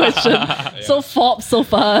answering a question. So Forbes, so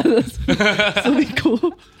far. So be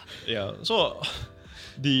cool. Yeah. So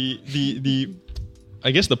the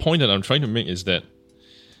I guess the point that I'm trying to make is that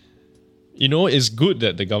it's good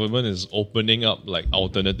that the government is opening up like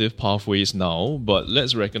alternative pathways now, but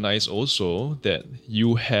let's recognize also that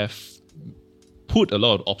you have put a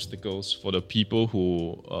lot of obstacles for the people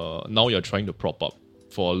who now you're trying to prop up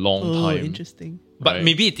for a long time. Interesting. But right?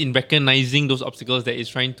 maybe it's in recognizing those obstacles that it's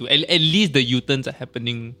trying to, at least the U-turns are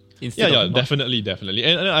happening instead of not. Definitely.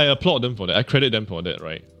 And I applaud them for that. I credit them for that,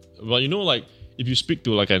 right? But like if you speak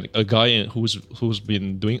to like a guy who's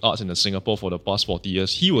been doing arts in Singapore for the past 40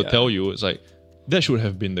 years, he will tell you it's like that should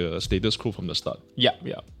have been the status quo from the start. Yeah.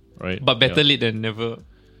 Right? But better late than never.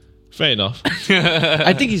 Fair enough.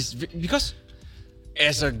 I think it's because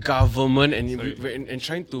as a government and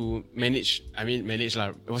trying to manage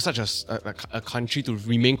it was such a country to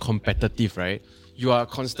remain competitive, right? You are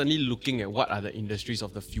constantly looking at what are the industries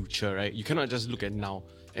of the future, right? You cannot just look at now.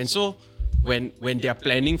 And so when they are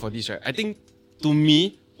planning for this, right, I think to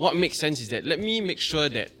me, what makes sense is that let me make sure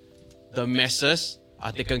that the masses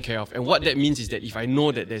are taken care of. And what that means is that if I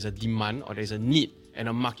know that there's a demand or there's a need and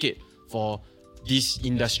a market for these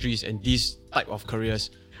industries and these type of careers,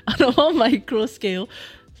 on a more micro scale,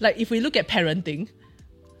 like if we look at parenting,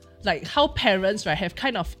 like how parents, right, have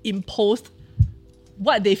kind of imposed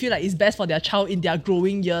what they feel like is best for their child in their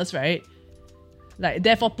growing years, right? Like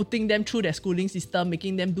therefore putting them through their schooling system,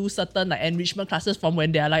 making them do certain like enrichment classes from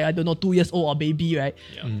when they're like, 2 years old or baby, right?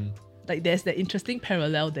 Yeah. Like there's that interesting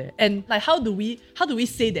parallel there. And like how do we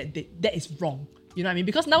say that that is wrong? You know what I mean?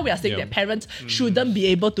 Because now we are saying that parents shouldn't be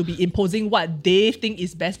able to be imposing what they think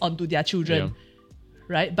is best onto their children. Yeah.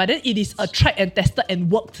 Right? But then it is a tried and tested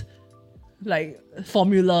and worked like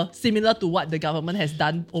formula similar to what the government has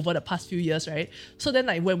done over the past few years, right? So then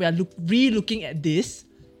like when we are re-looking at this,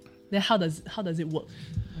 then how does it work?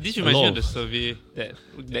 This reminds me of the survey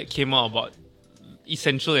that came out about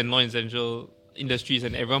essential and non-essential industries,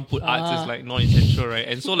 and everyone put arts as like non-essential, right?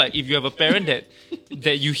 And so like if you have a parent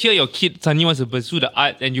that you hear your kid suddenly wants to pursue the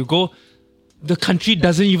art and you go, the country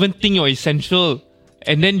doesn't even think you're essential,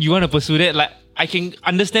 and then you want to pursue that, like I can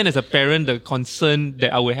understand as a parent the concern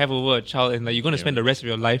that I would have over a child, and like you're going to spend the rest of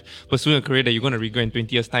your life pursuing a career that you're going to regret in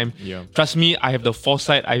 20 years time. Yeah. Trust me, I have the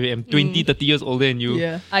foresight. I am 20, 30 years older than you.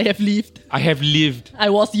 Yeah, I have lived. I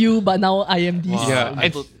was you, but now I am this. Wow. Yeah,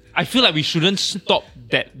 and I feel like we shouldn't stop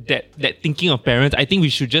that thinking of parents. I think we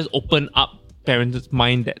should just open up parents'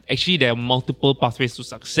 mind that actually there are multiple pathways to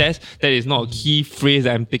success. That is not a key phrase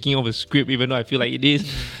that I'm taking off a script, even though I feel like it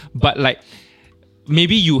is. But like,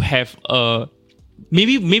 maybe you have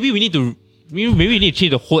maybe we need to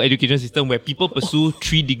change the whole education system where people pursue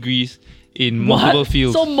 3 degrees in multiple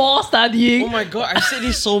fields. So more studying. oh my god, I've said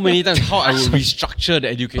this so many times, how I will restructure the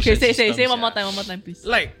education system. Say one more time, please.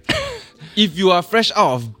 Like, if you are fresh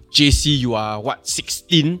out of JC, you are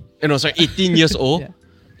 18 years old. Yeah.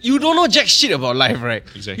 You don't know jack shit about life, right?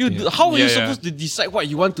 Exactly. How are you supposed to decide what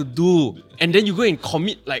you want to do? And then you go and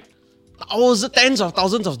commit like tens of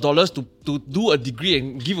thousands of dollars to do a degree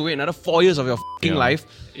and give away another 4 years of your life.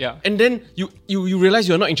 Yeah. And then you realize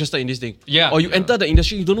you're not interested in this thing. Yeah. Or you enter the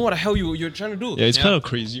industry, you don't know what the hell you're trying to do. Yeah, it's kind of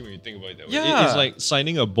crazy when you think about it that way. Yeah. It's like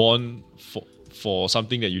signing a bond for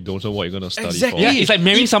something that you don't know what you're going to study Exactly. for. Yeah, it's like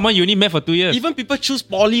marrying someone you only met for 2 years. Even people choose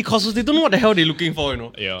poly courses, they don't know what the hell they're looking for,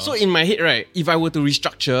 Yeah. So in my head, right, if I were to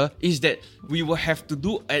restructure, is that we will have to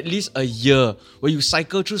do at least a year where you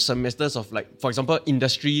cycle through semesters of like, for example,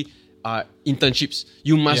 industry internships.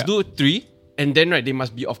 You must do 3, and then right, they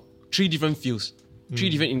must be of 3 different fields. three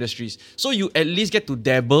different industries. So you at least get to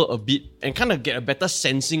dabble a bit and kind of get a better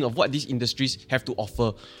sensing of what these industries have to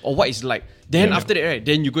offer or what it's like. Then after that, right,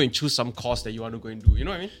 then you go and choose some course that you want to go and do. You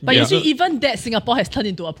know what I mean? But you see, even that Singapore has turned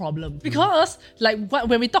into a problem because,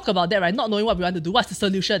 when we talk about that, right, not knowing what we want to do, what's the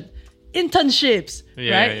solution? Internships, right?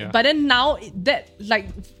 Yeah. But then now that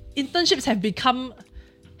internships have become,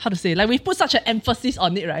 how to say, we put such an emphasis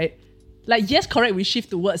on it, right? Yes, correct, we shift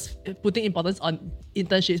towards putting importance on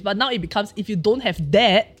internships, but now it becomes, if you don't have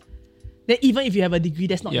that, then even if you have a degree,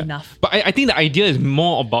 that's not enough. But I think the idea is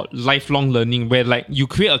more about lifelong learning, where you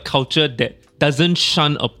create a culture that doesn't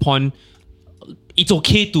shun upon it's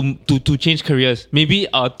okay to change careers. Maybe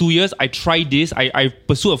 2 years I try this, I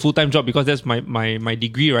pursue a full-time job because that's my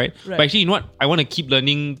degree, right? But actually, you know what? I want to keep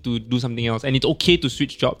learning to do something else, and it's okay to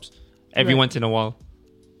switch jobs every once in a while.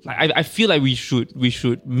 I feel like we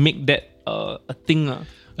should make that a thing.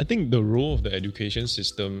 I think the role of the education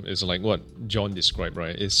system is like what John described,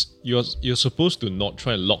 right? Is you're supposed to not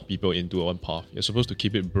try and lock people into one path. You're supposed to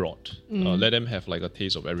keep it broad. Let them have a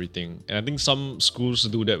taste of everything. And I think some schools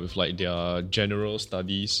do that with their general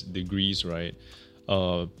studies degrees, right?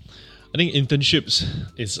 I think internships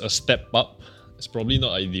is a step up. It's probably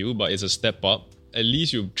not ideal, but it's a step up. At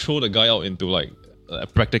least you throw the guy out into a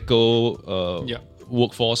practical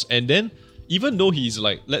workforce, and then even though he's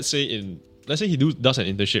let's say he does an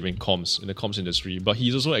internship in the comms industry, but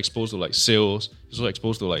he's also exposed to sales, he's also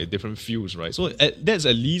exposed to different fields, right? So that's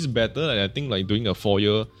at least better than I think doing a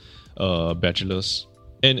 4-year bachelor's.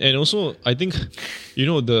 And also I think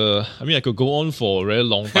I could go on for a very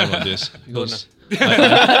long time on this because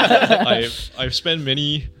I've spent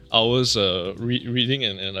many hours reading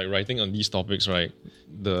and writing on these topics, right?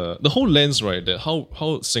 The whole lens, right, that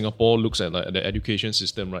how Singapore looks at the education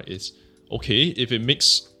system, right, is okay if it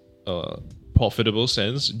makes profitable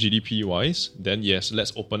sense GDP wise, then yes,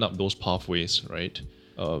 let's open up those pathways, right?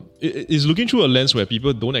 It's looking through a lens where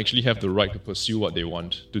people don't actually have the right to pursue what they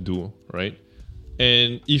want to do, right?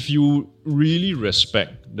 And if you really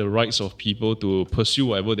respect the rights of people to pursue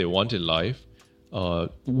whatever they want in life,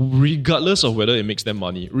 regardless of whether it makes them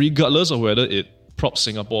money, regardless of whether it props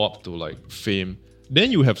Singapore up to fame, then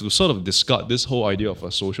you have to sort of discard this whole idea of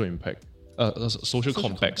a social impact, social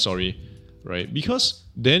compact, right? Because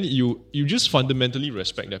then you just fundamentally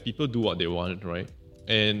respect that people do what they want, right?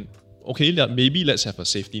 And okay, maybe let's have a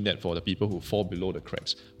safety net for the people who fall below the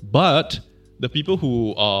cracks. But the people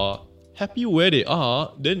who are happy where they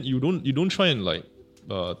are, then you don't try and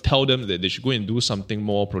tell them that they should go and do something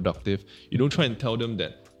more productive. You don't try and tell them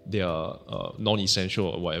that they are non-essential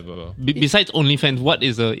or whatever. Besides OnlyFans, what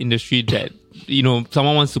is an industry that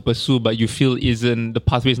someone wants to pursue but you feel the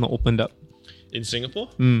pathway is not opened up in Singapore?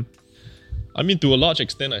 I mean, to a large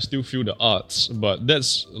extent, I still feel the arts, but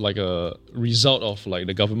that's a result of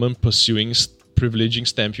the government pursuing privileging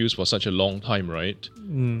stamp views for such a long time, right?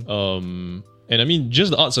 And I mean,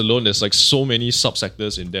 just the arts alone, there's so many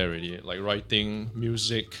subsectors in there already, writing,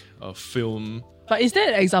 music, film. But is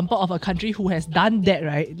there an example of a country who has done that,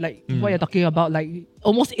 right? What you're talking about,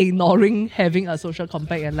 almost ignoring having a social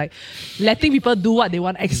compact and letting people do what they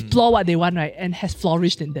want, explore what they want, right? And has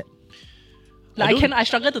flourished in that. I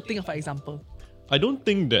struggle to think of an example. I don't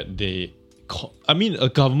think that a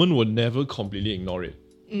government would never completely ignore it.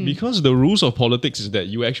 Because the rules of politics is that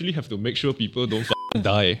you actually have to make sure people don't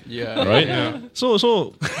die. Yeah. Right? Yeah.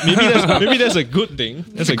 So maybe that's a good thing.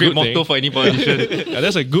 That's a great good motto thing. for any politician. Yeah,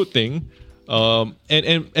 that's a good thing.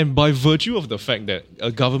 And by virtue of the fact that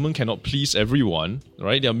a government cannot please everyone,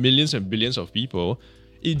 right? There are millions and billions of people.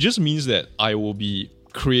 It just means that I will be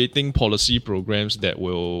creating policy programs that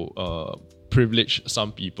will privilege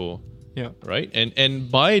some people. Yeah. Right?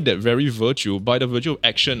 And by that very virtue, by the virtue of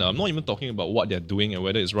action, I'm not even talking about what they're doing and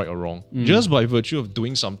whether it's right or wrong. Just by virtue of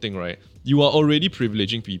doing something, right, you are already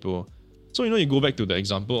privileging people. So, you go back to the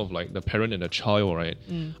example of the parent and the child, right?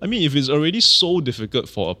 I mean, if it's already so difficult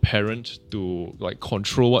for a parent to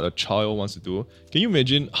control what a child wants to do, can you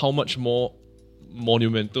imagine how much more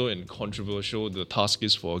monumental and controversial the task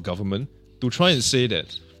is for a government to try and say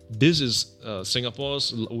that this is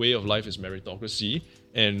Singapore's way of life is meritocracy,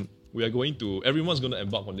 and everyone's going to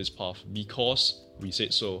embark on this path because we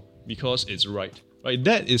said so, because it's right. Right?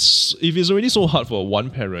 That is, if it's already so hard for one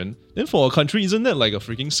parent, then for a country, isn't that a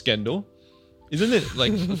freaking scandal? Isn't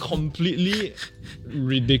it completely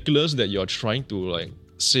ridiculous that you're trying to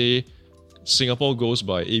say Singapore goes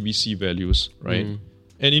by ABC values, right?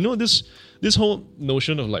 And this whole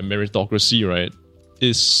notion of meritocracy, right,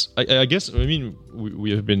 is I guess, I mean,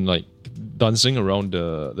 we have been dancing around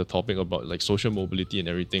the topic about social mobility and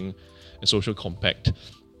everything and social compact.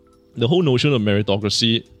 The whole notion of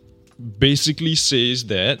meritocracy basically says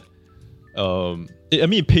that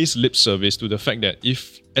it pays lip service to the fact that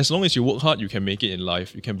as long as you work hard, you can make it in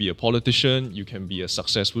life. You can be a politician, you can be a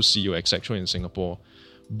successful CEO, etc. in Singapore.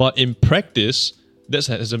 But in practice, that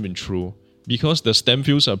hasn't been true because the STEM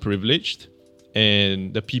fields are privileged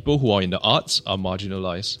and the people who are in the arts are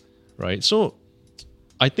marginalized, right? So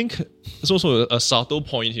I think it's also a subtle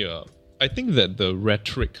point here. I think that the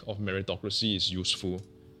rhetoric of meritocracy is useful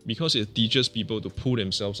because it teaches people to pull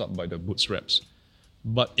themselves up by the bootstraps.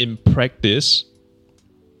 But in practice,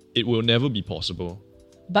 it will never be possible.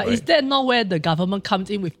 But right? Is that not where the government comes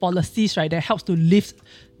in with policies, right, that helps to lift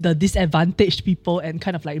the disadvantaged people and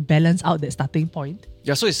kind of like balance out that starting point?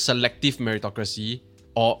 Yeah, so it's selective meritocracy,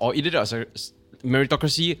 or either there's a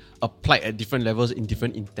meritocracy applied at different levels in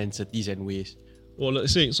different intensities and ways. Well,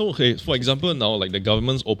 let's say, so okay, for example, now like the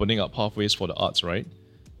government's opening up pathways for the arts, right?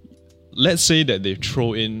 Let's say that they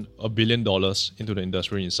throw in $1 billion into the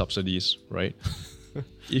industry in subsidies, right?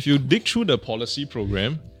 If you dig through the policy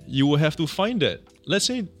program, you will have to find that, let's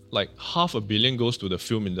say like $500 million goes to the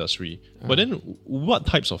film industry. But then what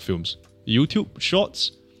types of films? YouTube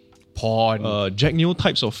shorts? Porn. Jack Neo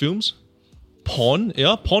types of films? Porn?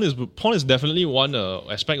 Yeah, porn is definitely one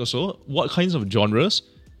aspect also. What kinds of genres?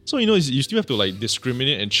 So, you still have to like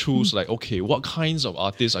discriminate and choose like, okay, what kinds of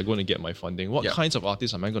artists are going to get my funding? What kinds of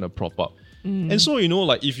artists am I going to prop up? And so,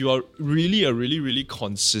 like if you are really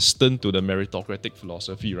consistent to the meritocratic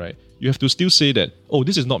philosophy, right? You have to still say that, oh,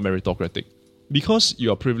 this is not meritocratic because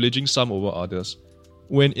you are privileging some over others.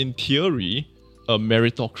 When in theory, a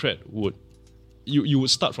meritocrat you would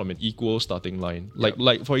start from an equal starting line.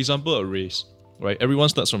 Like for example, a race, right? Everyone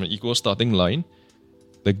starts from an equal starting line.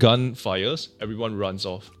 The gun fires, everyone runs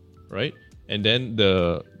off, right? And then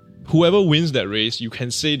whoever wins that race, you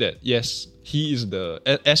can say that yes, he is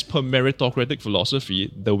as per meritocratic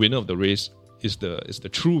philosophy, the winner of the race is the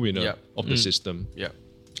true winner of the system. Yeah.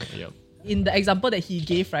 In the example that he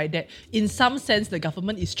gave, right, that in some sense the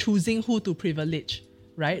government is choosing who to privilege,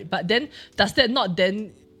 right? But then does that not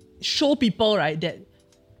then show people, right, that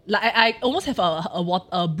like I almost have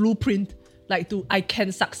a blueprint, like I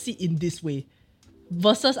can succeed in this way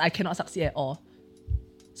versus I cannot succeed at all.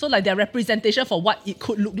 So like their representation for what it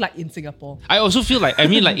could look like in Singapore. I also feel like, at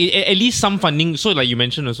least some funding, so like you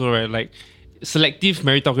mentioned also, right, like selective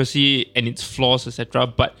meritocracy and its flaws, etc.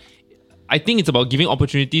 But I think it's about giving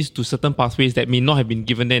opportunities to certain pathways that may not have been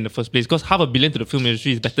given there in the first place. Because $500 million to the film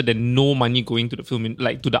industry is better than no money going to the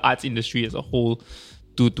to the arts industry as a whole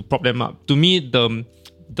to prop them up. To me,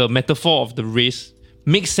 the metaphor of the race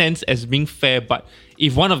makes sense as being fair, but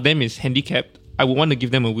if one of them is handicapped, I would want to give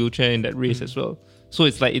them a wheelchair in that race as well. So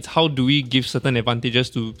it's how do we give certain advantages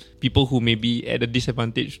to people who may be at a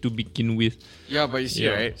disadvantage to begin with? Yeah, but you see,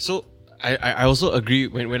 right? So I also agree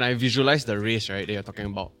when I visualize the race, right, that you're talking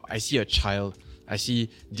about, I see a child, I see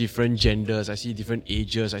different genders, I see different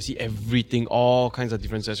ages, I see everything, all kinds of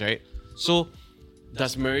differences, right? So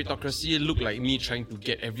does meritocracy look like me trying to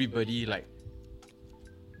get everybody like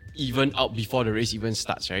even out before the race even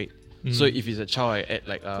starts, right? So if it's a child, I add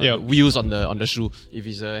like wheels on the shoe. If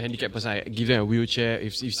it's a handicapped person, I give them a wheelchair.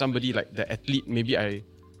 If somebody like the athlete, maybe I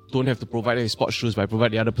don't have to provide them with sports shoes, but I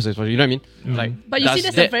provide the other person sports shoes. You know what I mean? Like, but you see,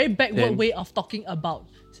 that's a very backward way of talking about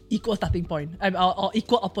equal starting point or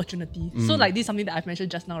equal opportunity. So like this is something that I've mentioned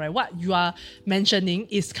just now, right? What you are mentioning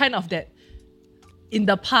is kind of that in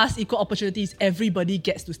the past, equal opportunities, everybody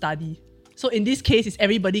gets to study. So in this case, it's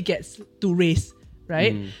everybody gets to race,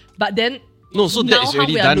 right? But then no, so that is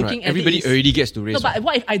already done, right? Everybody already gets to race. No, but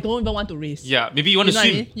what if I don't even want to race? Yeah, maybe you want to swim.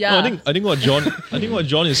 I mean? Yeah. No, I think what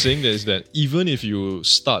John is saying there is that even if you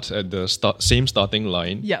start at the same starting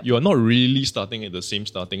line, you are not really starting at the same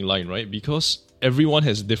starting line, right? Because everyone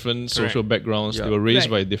has different social backgrounds. They were raised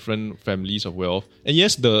by different families of wealth. And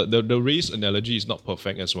yes, the race analogy is not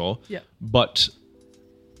perfect as well. Yeah. But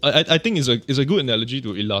I think it's a good analogy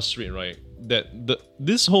to illustrate, right? That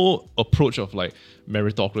this whole approach of like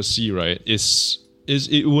meritocracy, right, is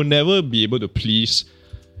it will never be able to please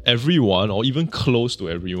everyone or even close to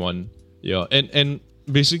everyone. Yeah. And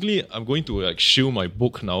basically I'm going to like shield my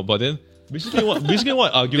book now, but then basically what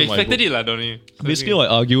I argue you in my book. expected it, don't you? Basically what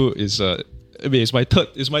I argue is it's my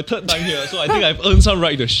third time here, so I think I've earned some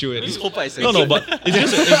right to shield it. No, but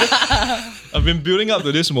it's just I've been building up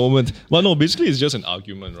to this moment. But no, basically it's just an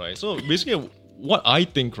argument, right? So basically what I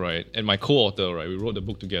think, right, and my co-author, right, we wrote the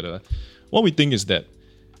book together. What we think is that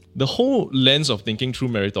the whole lens of thinking through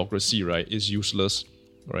meritocracy, right, is useless,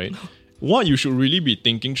 right? What you should really be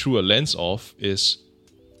thinking through a lens of is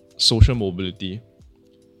social mobility.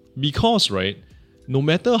 Because, right, no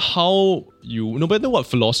matter what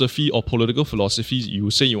philosophy or political philosophies you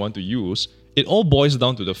say you want to use, it all boils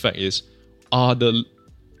down to the fact is, are the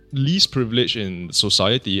least privileged in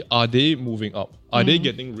society, are they moving up? Are they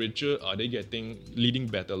getting richer? Are they leading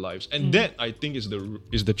better lives? And that, I think, is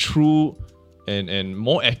the true and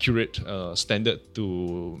more accurate standard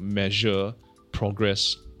to measure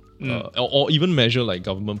progress, or even measure like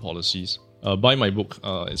government policies. Buy my book,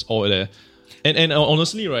 it's all there. And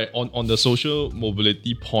honestly, right, on the social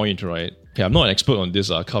mobility point, right, okay, I'm not an expert on this,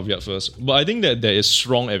 caveat first, but I think that there is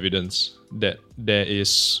strong evidence that there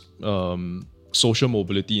is social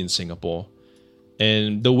mobility in Singapore.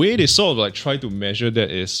 And the way they sort of like try to measure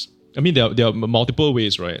that is, I mean, there are multiple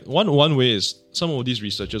ways, right? One way is, some of these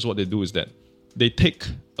researchers, what they do is that they take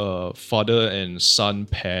father and son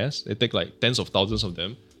pairs, they take like tens of thousands of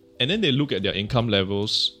them, and then they look at their income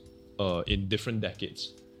levels in different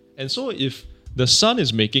decades. And so if the son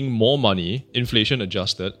is making more money, inflation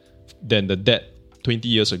adjusted, than the dad 20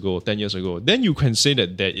 years ago, 10 years ago, then you can say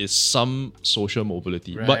that there is some social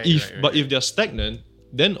mobility. But if they're stagnant,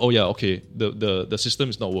 then the system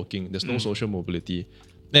is not working. There's no social mobility.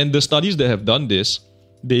 And the studies that have done this,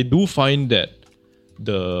 they do find that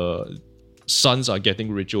the sons are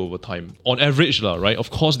getting richer over time. On average, right? Of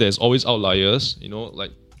course, there's always outliers.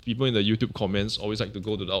 Like people in the YouTube comments always like to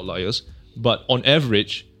go to the outliers. But on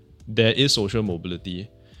average, there is social mobility.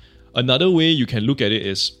 Another way you can look at it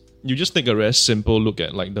is, you just take a very simple look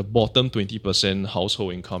at like the bottom 20%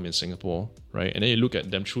 household income in Singapore, right? And then you look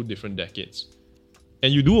at them through different decades.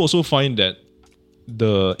 And you do also find that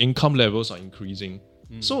the income levels are increasing.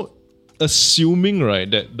 So assuming, right,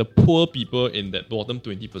 that the poor people in that bottom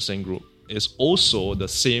 20% group is also the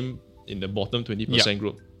same in the bottom 20%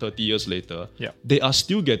 group 30 years later, they are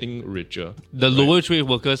still getting richer. The lower trade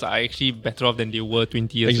workers are actually better off than they were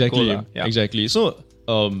 20 years ago. Exactly. So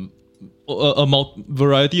a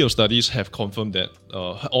variety of studies have confirmed that,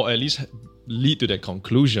 or at least lead to that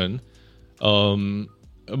conclusion.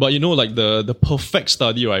 But like the perfect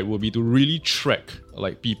study, right, would be to really track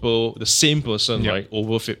like people, the same person, right,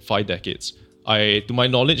 over 5 decades. To my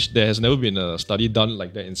knowledge, there has never been a study done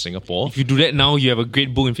like that in Singapore. If you do that now, you have a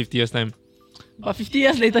great book in 50 years' time. But 50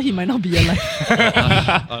 years later, he might not be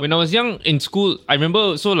alive. When I was young in school, I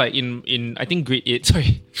remember, so like in I think grade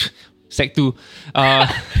 8, Sec 2,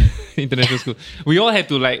 international school, we all had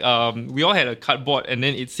to we all had a cardboard, and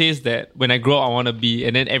then it says that when I grow up I want to be,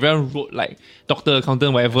 and then everyone wrote like doctor,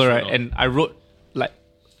 accountant, whatever, right? And I wrote like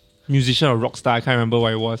musician or rock star. I can't remember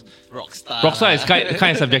what it was. Rockstar is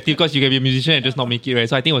kind of subjective because you can be a musician and just not make it, right?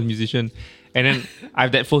 So I think it was musician. And then I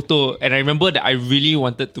have that photo, and I remember that I really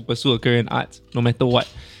wanted to pursue a career in arts, no matter what.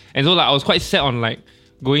 And so like I was quite set on like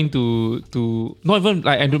going to not even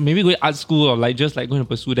like maybe going to art school or like just like going to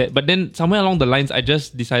pursue that. But then somewhere along the lines, I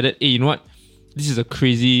just decided, hey, you know what? This is a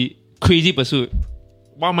crazy pursuit.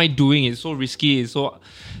 What am I doing? It's so risky. It's so,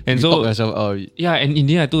 and You so talk yourself, yeah. And in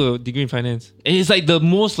the end, I took a degree in finance. And it's like the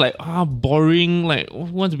most like boring, like who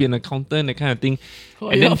wants to be an accountant, that kind of thing.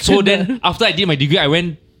 And then after I did my degree, I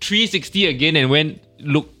went 360 again and went,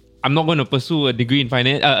 look, I'm not going to pursue a degree in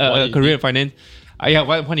finance, a career in finance.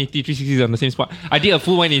 180, 360 is on the same spot. I did a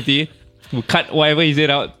full 180 to cut whatever he said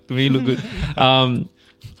out to make it look good.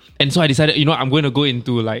 And so I decided, I'm going to go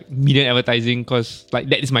into like media and advertising because like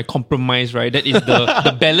that is my compromise, right? That is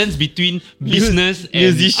the balance between business and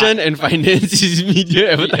musician and finance is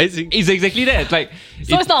media advertising. It's exactly that. Like,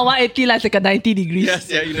 so it's not 180, like it's like a 90 degrees.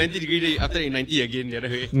 Yes, you 90 degree, after that 90 again the other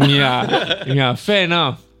way. Yeah, fair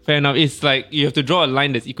enough. It's like you have to draw a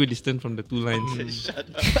line that's equidistant from the two lines.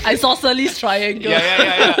 Isosceles triangle.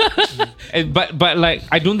 Yeah. But like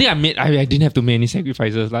I don't think I didn't have to make any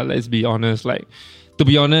sacrifices. Like, let's be honest. Like, to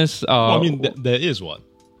be honest, there is one.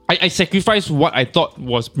 I sacrificed what I thought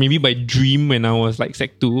was maybe my dream when I was like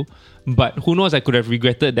Sec 2. But who knows, I could have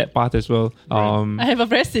regretted that path as well. Right. I have a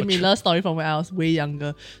very similar story from when I was way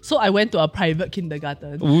younger. So I went to a private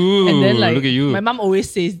kindergarten. Ooh, and then like look at you. My mom always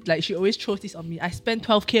says, like she always throws this on me. I spent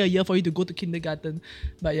 12K a year for you to go to kindergarten.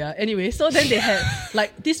 But yeah, anyway, so then they had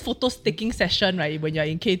like this photo taking session, right, when you're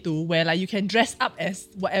in K2, where like you can dress up as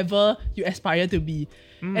whatever you aspire to be.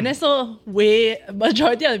 And then so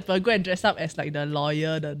majority of people go and dress up as like the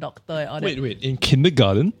lawyer, the doctor, and all that. Wait, in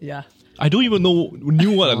kindergarten? Yeah. I don't even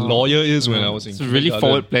knew what a lawyer is when I was in kindergarten. It's really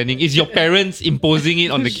forward planning. Is your parents imposing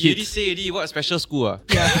it on the You kids? say what special school?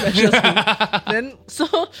 Yeah, special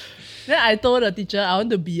school. Then I told the teacher I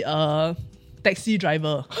want to be a taxi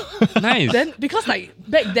driver. Nice. Then because like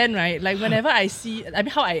back then, right, like whenever I see, I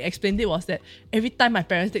mean how I explained it was that every time my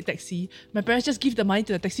parents take taxi, my parents just give the money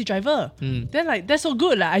to the taxi driver. Then like that's so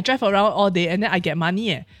good. Like I drive around all day and then I get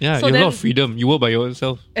money. Yeah, so you have a then, lot of freedom. You work by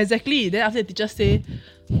yourself. Exactly. Then after the teacher say,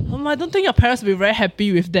 I don't think your parents will be very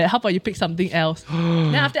happy with that. How about you pick something else?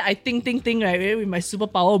 Then after I think, right, with my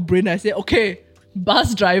superpower brain, I say, okay,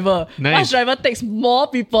 bus driver. Nice. Bus driver takes more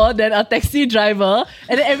people than a taxi driver.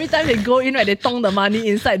 And then every time they go in, right, they tong the money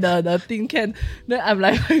inside the tin can. Then I'm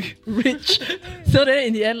like rich. So then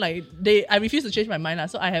in the end, like I refuse to change my mind.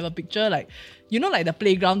 So I have a picture like, you know, like the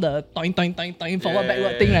playground, the toing, toing, toing, toing, forward,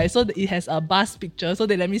 backward thing, right? So it has a bus picture. So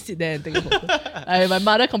they let me sit there and take a photo. My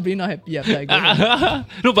mother completely not happy after I go.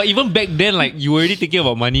 No, but even back then, like you were already thinking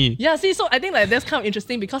about money. Yeah, see, so I think like that's kind of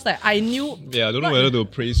interesting because like I knew. Yeah, I don't know whether to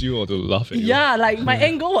praise you or to laugh at you. Yeah, like my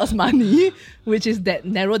end goal was money, which is that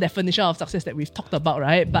narrow definition of success that we've talked about,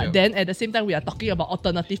 right? But then at the same time, we are talking about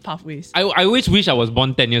alternative pathways. I always wish I was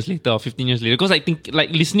born 10 years later or 15 years later because I think like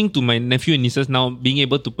listening to my nephew and nieces now being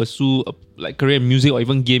able to pursue a career in music or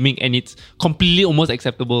even gaming, and it's completely almost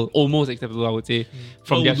acceptable I would say,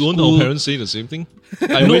 from their Won't school. our parents say the same thing?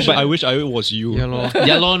 I wish I was you. Yeah, lor.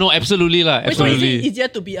 Yeah, no, absolutely lah, Which one is it absolutely. easier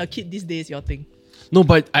to be a kid these days, your thing? No,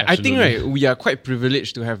 but I think Absolutely. right, we are quite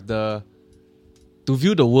privileged to have to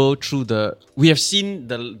view the world through we have seen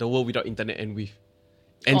the world without internet and with.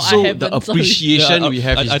 And Oh, I so haven't, the sorry. appreciation we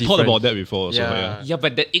have is I thought different. about that before. So, Yeah. yeah. Yeah,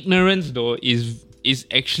 but the ignorance though is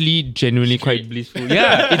actually genuinely quite blissful.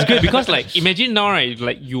 Yeah, it's great because like imagine now, right?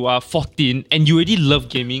 Like you are 14 and you already love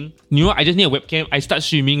gaming. You know, I just need a webcam. I start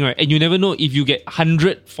streaming, right? And you never know if you get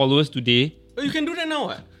 100 followers today. But you can do that now.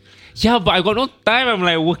 What? Yeah, but I got no time. I'm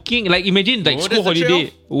like working. Like imagine like Oh, school that's the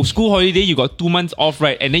holiday. School holiday, you got 2 months off,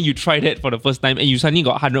 right? And then you try that for the first time and you suddenly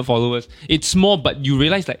got 100 followers. It's small, but you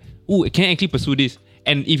realize like, oh, can I actually pursue this?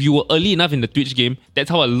 And if you were early enough in the Twitch game, that's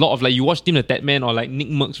how a lot of like you watch Team the Tatman or like Nick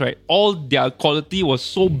Mercs, right? All their quality was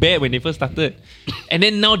so bad when they first started. And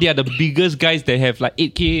then now they are the biggest guys that have like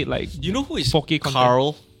 8K, like You know who is 4K content.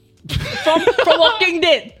 Carl? From Walking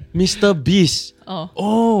Dead. Mr. Beast.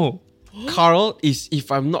 Oh. Carl is,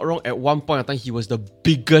 if I'm not wrong, at one point in time, he was the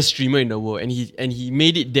biggest streamer in the world, and he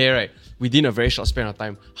made it there, right, within a very short span of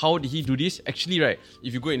time. How did he do this? Actually, right,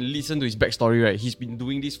 if you go and listen to his backstory, right, he's been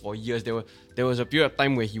doing this for years. There was a period of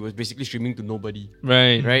time where he was basically streaming to nobody,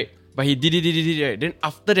 Right. But he did it, right? Then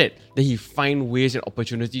after that, then he find ways and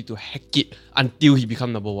opportunity to hack it until he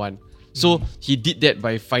become number one. So he did that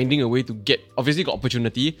by finding a way to get, obviously got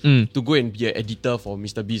opportunity to go and be an editor for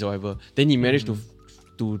Mr. Beast or whatever. Then he managed to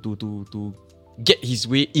get his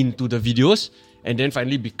way into the videos and then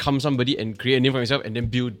finally become somebody and create a name for himself and then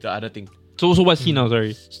build the other thing. So what's he now?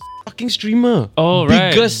 Sorry. Fucking streamer. Oh,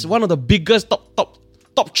 right. One of the biggest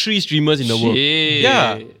top 3 streamers in the world. Shit.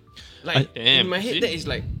 Yeah. Like Damn. in my head, that is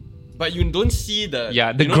like, but you don't see the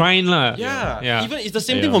The grind lah. Yeah. Even it's the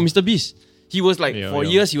same Yeah. thing for Mr. Beast. He was like, Yeah, for yeah.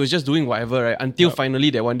 years, he was just doing whatever, right? Until finally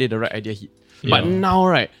that one day the right idea hit. But Yeah. now,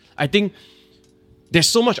 right, I think there's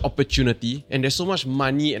so much opportunity and there's so much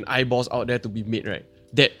money and eyeballs out there to be made, right?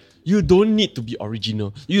 That you don't need to be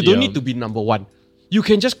original. You don't Yeah. need to be number one. You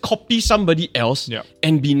can just copy somebody else Yeah.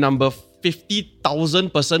 and be number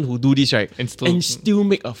 50,000 person who do this, right? And still-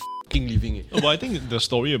 make a fucking living. Eh. No, but I think the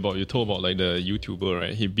story you told about like the YouTuber,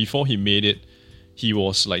 right? Before he made it, he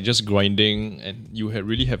was like just grinding, and you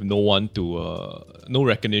really have no one to, no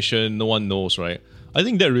recognition, no one knows, right? I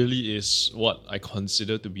think that really is what I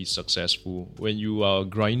consider to be successful when you are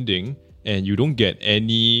grinding and you don't get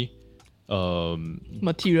any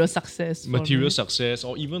Material success. for material me. success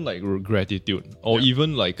or even like gratitude or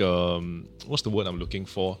even like what's the word I'm looking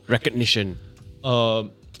for? Recognition.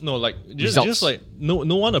 No, like Results. just like no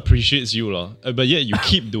one appreciates you lah, but yet you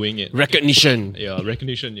keep doing it. Recognition. Yeah,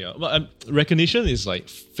 recognition. Yeah, but recognition is like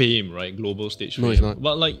fame, right? Global stage fame. No, it's not.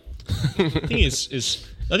 But like, I think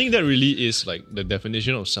I think that really is like the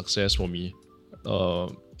definition of success for me.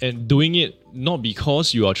 And doing it not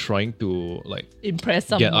because you are trying to like Impress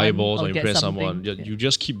someone. get eyeballs or get impress something. someone. You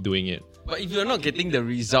just keep doing it. But if you're not getting the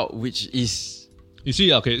result, which is You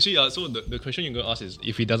see, okay. So the question you're gonna ask is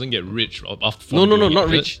if he doesn't get rich after. no, doing not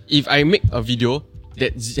it, rich. If I make a video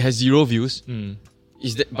that has 0 views,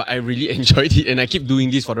 is that? But I really enjoyed it and I keep doing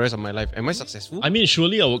this for the rest of my life. Am I successful? I mean,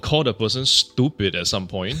 surely I would call the person stupid at some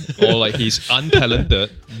point or like he's untalented,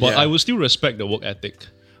 but Yeah. I would still respect the work ethic.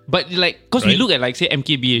 But like, because we Right? look at like say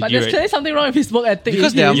MKBHD, But there's right? clearly something wrong with his work ethic.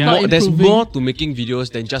 because if there are he's not more, there's improving. more to making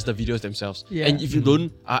videos than just the videos themselves. Yeah. And if you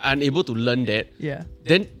don't are unable to learn that, Yeah.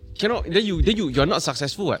 then you're not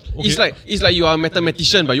successful. What? It's like you are a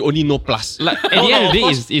mathematician but you only know plus. Like, at the end of the day,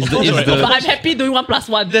 is But the I'm happy doing 1 +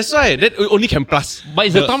 1. That's why that we only can plus. but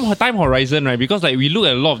it's the time horizon, right? Because like we look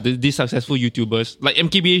at a lot of these successful YouTubers, like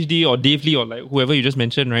MKBHD or Dave Lee or like whoever you just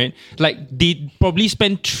mentioned, right? Like they probably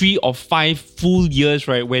spent 3 or 5 full years,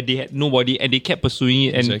 right, where they had nobody and they kept pursuing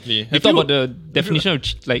it. And Exactly. you Have talk you- about the definition of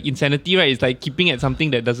like insanity, right? It's like keeping at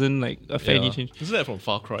something that doesn't like affect any change. Isn't that from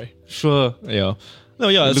Far Cry? Sure. Yeah. No,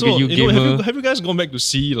 yeah. Look So at you, gamer. have you guys gone back to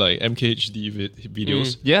see like MKHD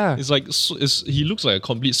videos? Yeah. It's like he looks like a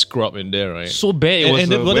complete scrub in there, right? So bad it was.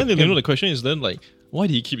 But then webcam. the question is then like, why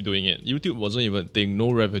did he keep doing it? YouTube wasn't even a thing,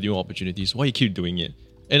 no revenue opportunities. Why he keep doing it?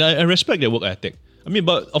 And I respect their work ethic. I mean,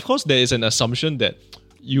 but of course there is an assumption that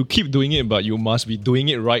you keep doing it, but you must be doing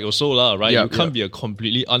it right also lah, right? Yeah, you can't be a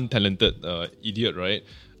completely untalented idiot, right?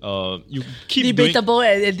 You keep Debatable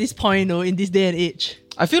at this point, though, in this day and age.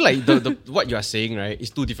 I feel like the what you are saying, right, is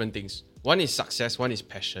two different things. One is success, one is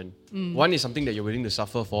passion. One is something that you're willing to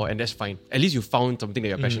suffer for, and that's fine. At least you found something that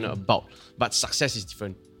you're passionate about. But success is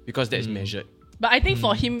different because that is measured. But I think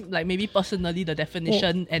for him, like maybe personally, the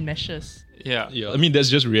definition and measures. Yeah. Yeah, I mean that's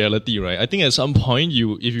just reality, right? I think at some point,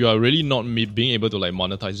 if you are really not being able to like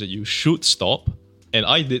monetize it, you should stop. And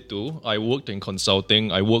I did too. I worked in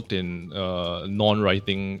consulting. I worked in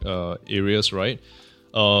non-writing areas, right?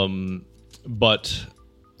 But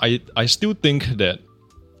I still think that,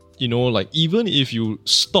 you know, like even if you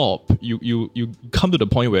stop, you come to the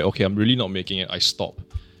point where, okay, I'm really not making it, I stop.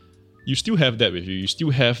 You still have that with you. You still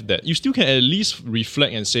have that. You still can at least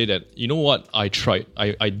reflect and say that, you know what, I tried.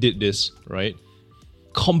 I did this, right?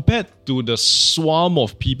 Compared to the swarm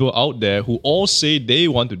of people out there who all say they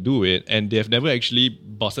want to do it and they have never actually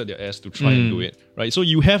busted their ass to try and do it, right? So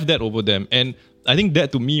you have that over them. And I think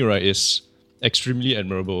that to me, right, is extremely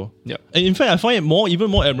admirable. Yeah. And in fact, I find it even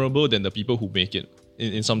more admirable than the people who make it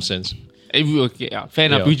in some sense. Okay, yeah, fair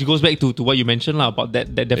enough. Yeah. Which goes back to what you mentioned about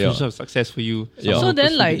that definition of success for you. Yeah. So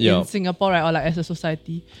then, like Yeah. in Singapore, right, or like as a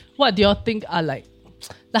society, what do y'all think are like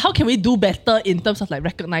how can we do better in terms of like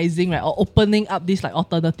recognizing, right, or opening up these like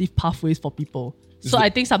alternative pathways for people? So I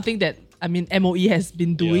think something that MOE has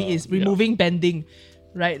been doing Yeah, is removing bending,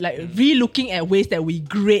 right? Like re-looking at ways that we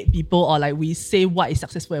grade people or like we say what is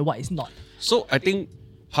successful and what is not. So I think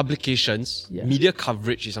publications, Yeah. media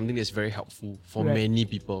coverage is something that's very helpful for Right. many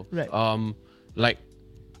people. Right. Like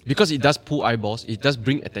because it does pull eyeballs, it does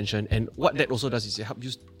bring attention, and what that also does is it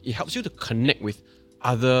helps you to connect with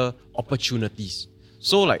other opportunities.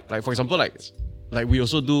 So like for example, like we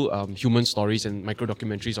also do human stories and micro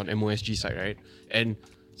documentaries on MOSG side, right? And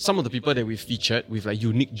some of the people that we featured with like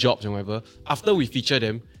unique jobs and whatever, after we feature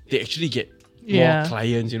them, they actually get more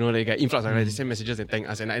clients, you know, they get influx, they send messages and thank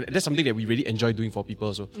us, and that's something that we really enjoy doing for people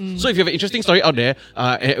also. So if you have an interesting story out there,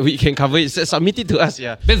 we can cover it, submit it to us,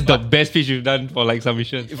 yeah. That's the best pitch you've done for like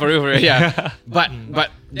submission. For real, yeah. But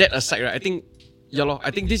that aside, right, I think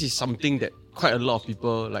this is something that quite a lot of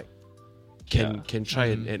people like can try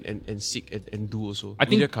and seek and do also. I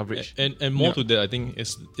think media coverage. And more to that, I think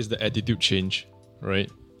is the attitude change, right?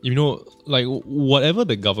 You know, like whatever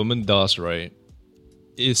the government does, right,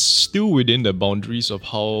 is still within the boundaries of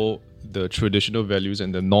how the traditional values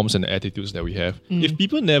and the norms and the attitudes that we have. If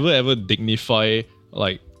people never ever dignify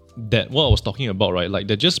like that, what I was talking about, right? Like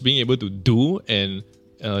they're just being able to do, and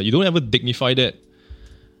you don't ever dignify that,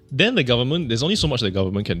 then the government, there's only so much the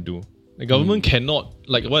government can do. The government cannot,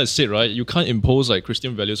 like what I said, right? You can't impose like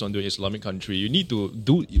Christian values onto an Islamic country. You need to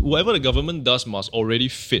do whatever the government does must already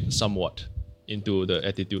fit somewhat into the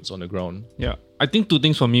attitudes on the ground. Yeah. I think two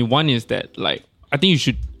things for me. One is that like I think you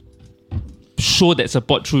should show that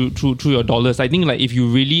support through your dollars. I think like if you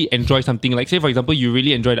really enjoy something, like say for example you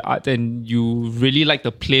really enjoy the art and you really like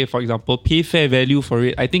the play, for example, pay fair value for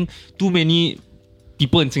it. I think too many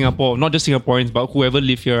people in Singapore, not just Singaporeans but whoever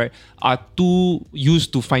live here, right, are too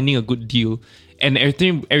used to finding a good deal. And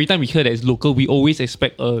every time we hear that it's local, we always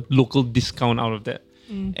expect a local discount out of that.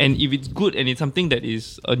 And if it's good and it's something that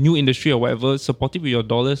is a new industry or whatever, support it with your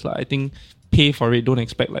dollars. Like, I think pay for it, don't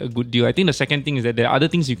expect like a good deal. I think the second thing is that there are other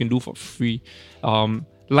things you can do for free.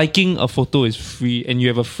 Liking a photo is free, and you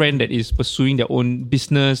have a friend that is pursuing their own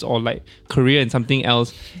business or like career in something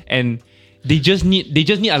else, and they just need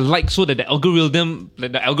a like so that the algorithm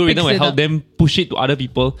will help them push it to other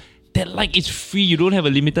people. That like is free. You don't have a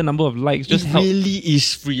limited number of likes. Just help. Really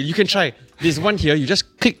is free. You can try. There's one here. You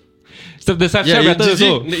just click. So the subscribe button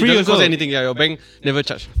also it free doesn't also. cost anything. Yeah, your bank never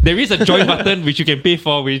charge. There is a join button which you can pay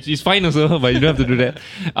for, which is fine also, but you don't have to do that.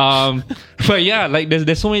 But yeah, like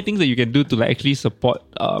there's so many things that you can do to like actually support.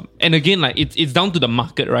 And again, like it's down to the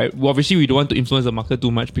market, right? Well, obviously, we don't want to influence the market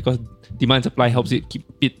too much because demand and supply helps it keep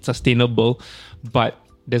it sustainable. But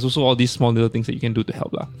there's also all these small little things that you can do to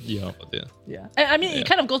help lah. Yeah. Yeah. And I mean, it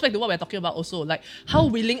kind of goes back to what we're talking about also. Like, how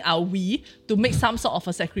willing are we to make some sort of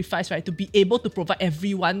a sacrifice, right? To be able to provide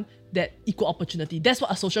everyone that equal opportunity. That's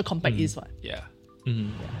what a social compact is, right? Yeah.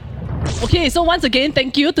 Okay, so once again,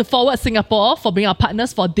 thank you to Forward Singapore for being our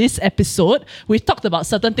partners for this episode. We've talked about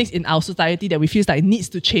certain things in our society that we feel like needs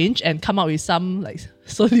to change and come up with some like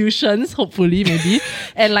solutions, hopefully, maybe,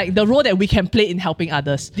 and like the role that we can play in helping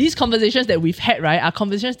others. These conversations that we've had, right, are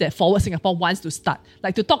conversations that Forward Singapore wants to start.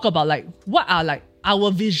 Like to talk about like what are like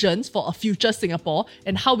our visions for a future Singapore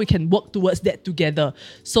and how we can work towards that together.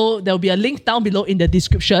 So there will be a link down below in the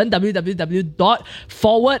description,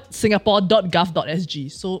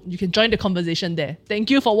 www.forwardsingapore.gov.sg. So you can join the conversation there.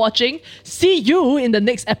 Thank you for watching. See you in the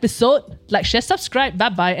next episode. Like, share, subscribe.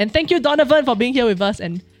 Bye-bye. And thank you, Donovan, for being here with us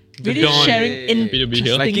and really Don. sharing Happy to be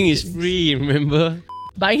here. Liking is things. free, remember?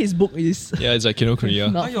 Buying his book is Yeah, it's like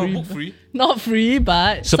Kinokuniya. not your free. book free? Not free,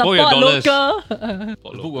 but Support your dollars. local. The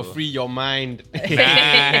book will free your mind.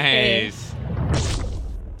 Nice.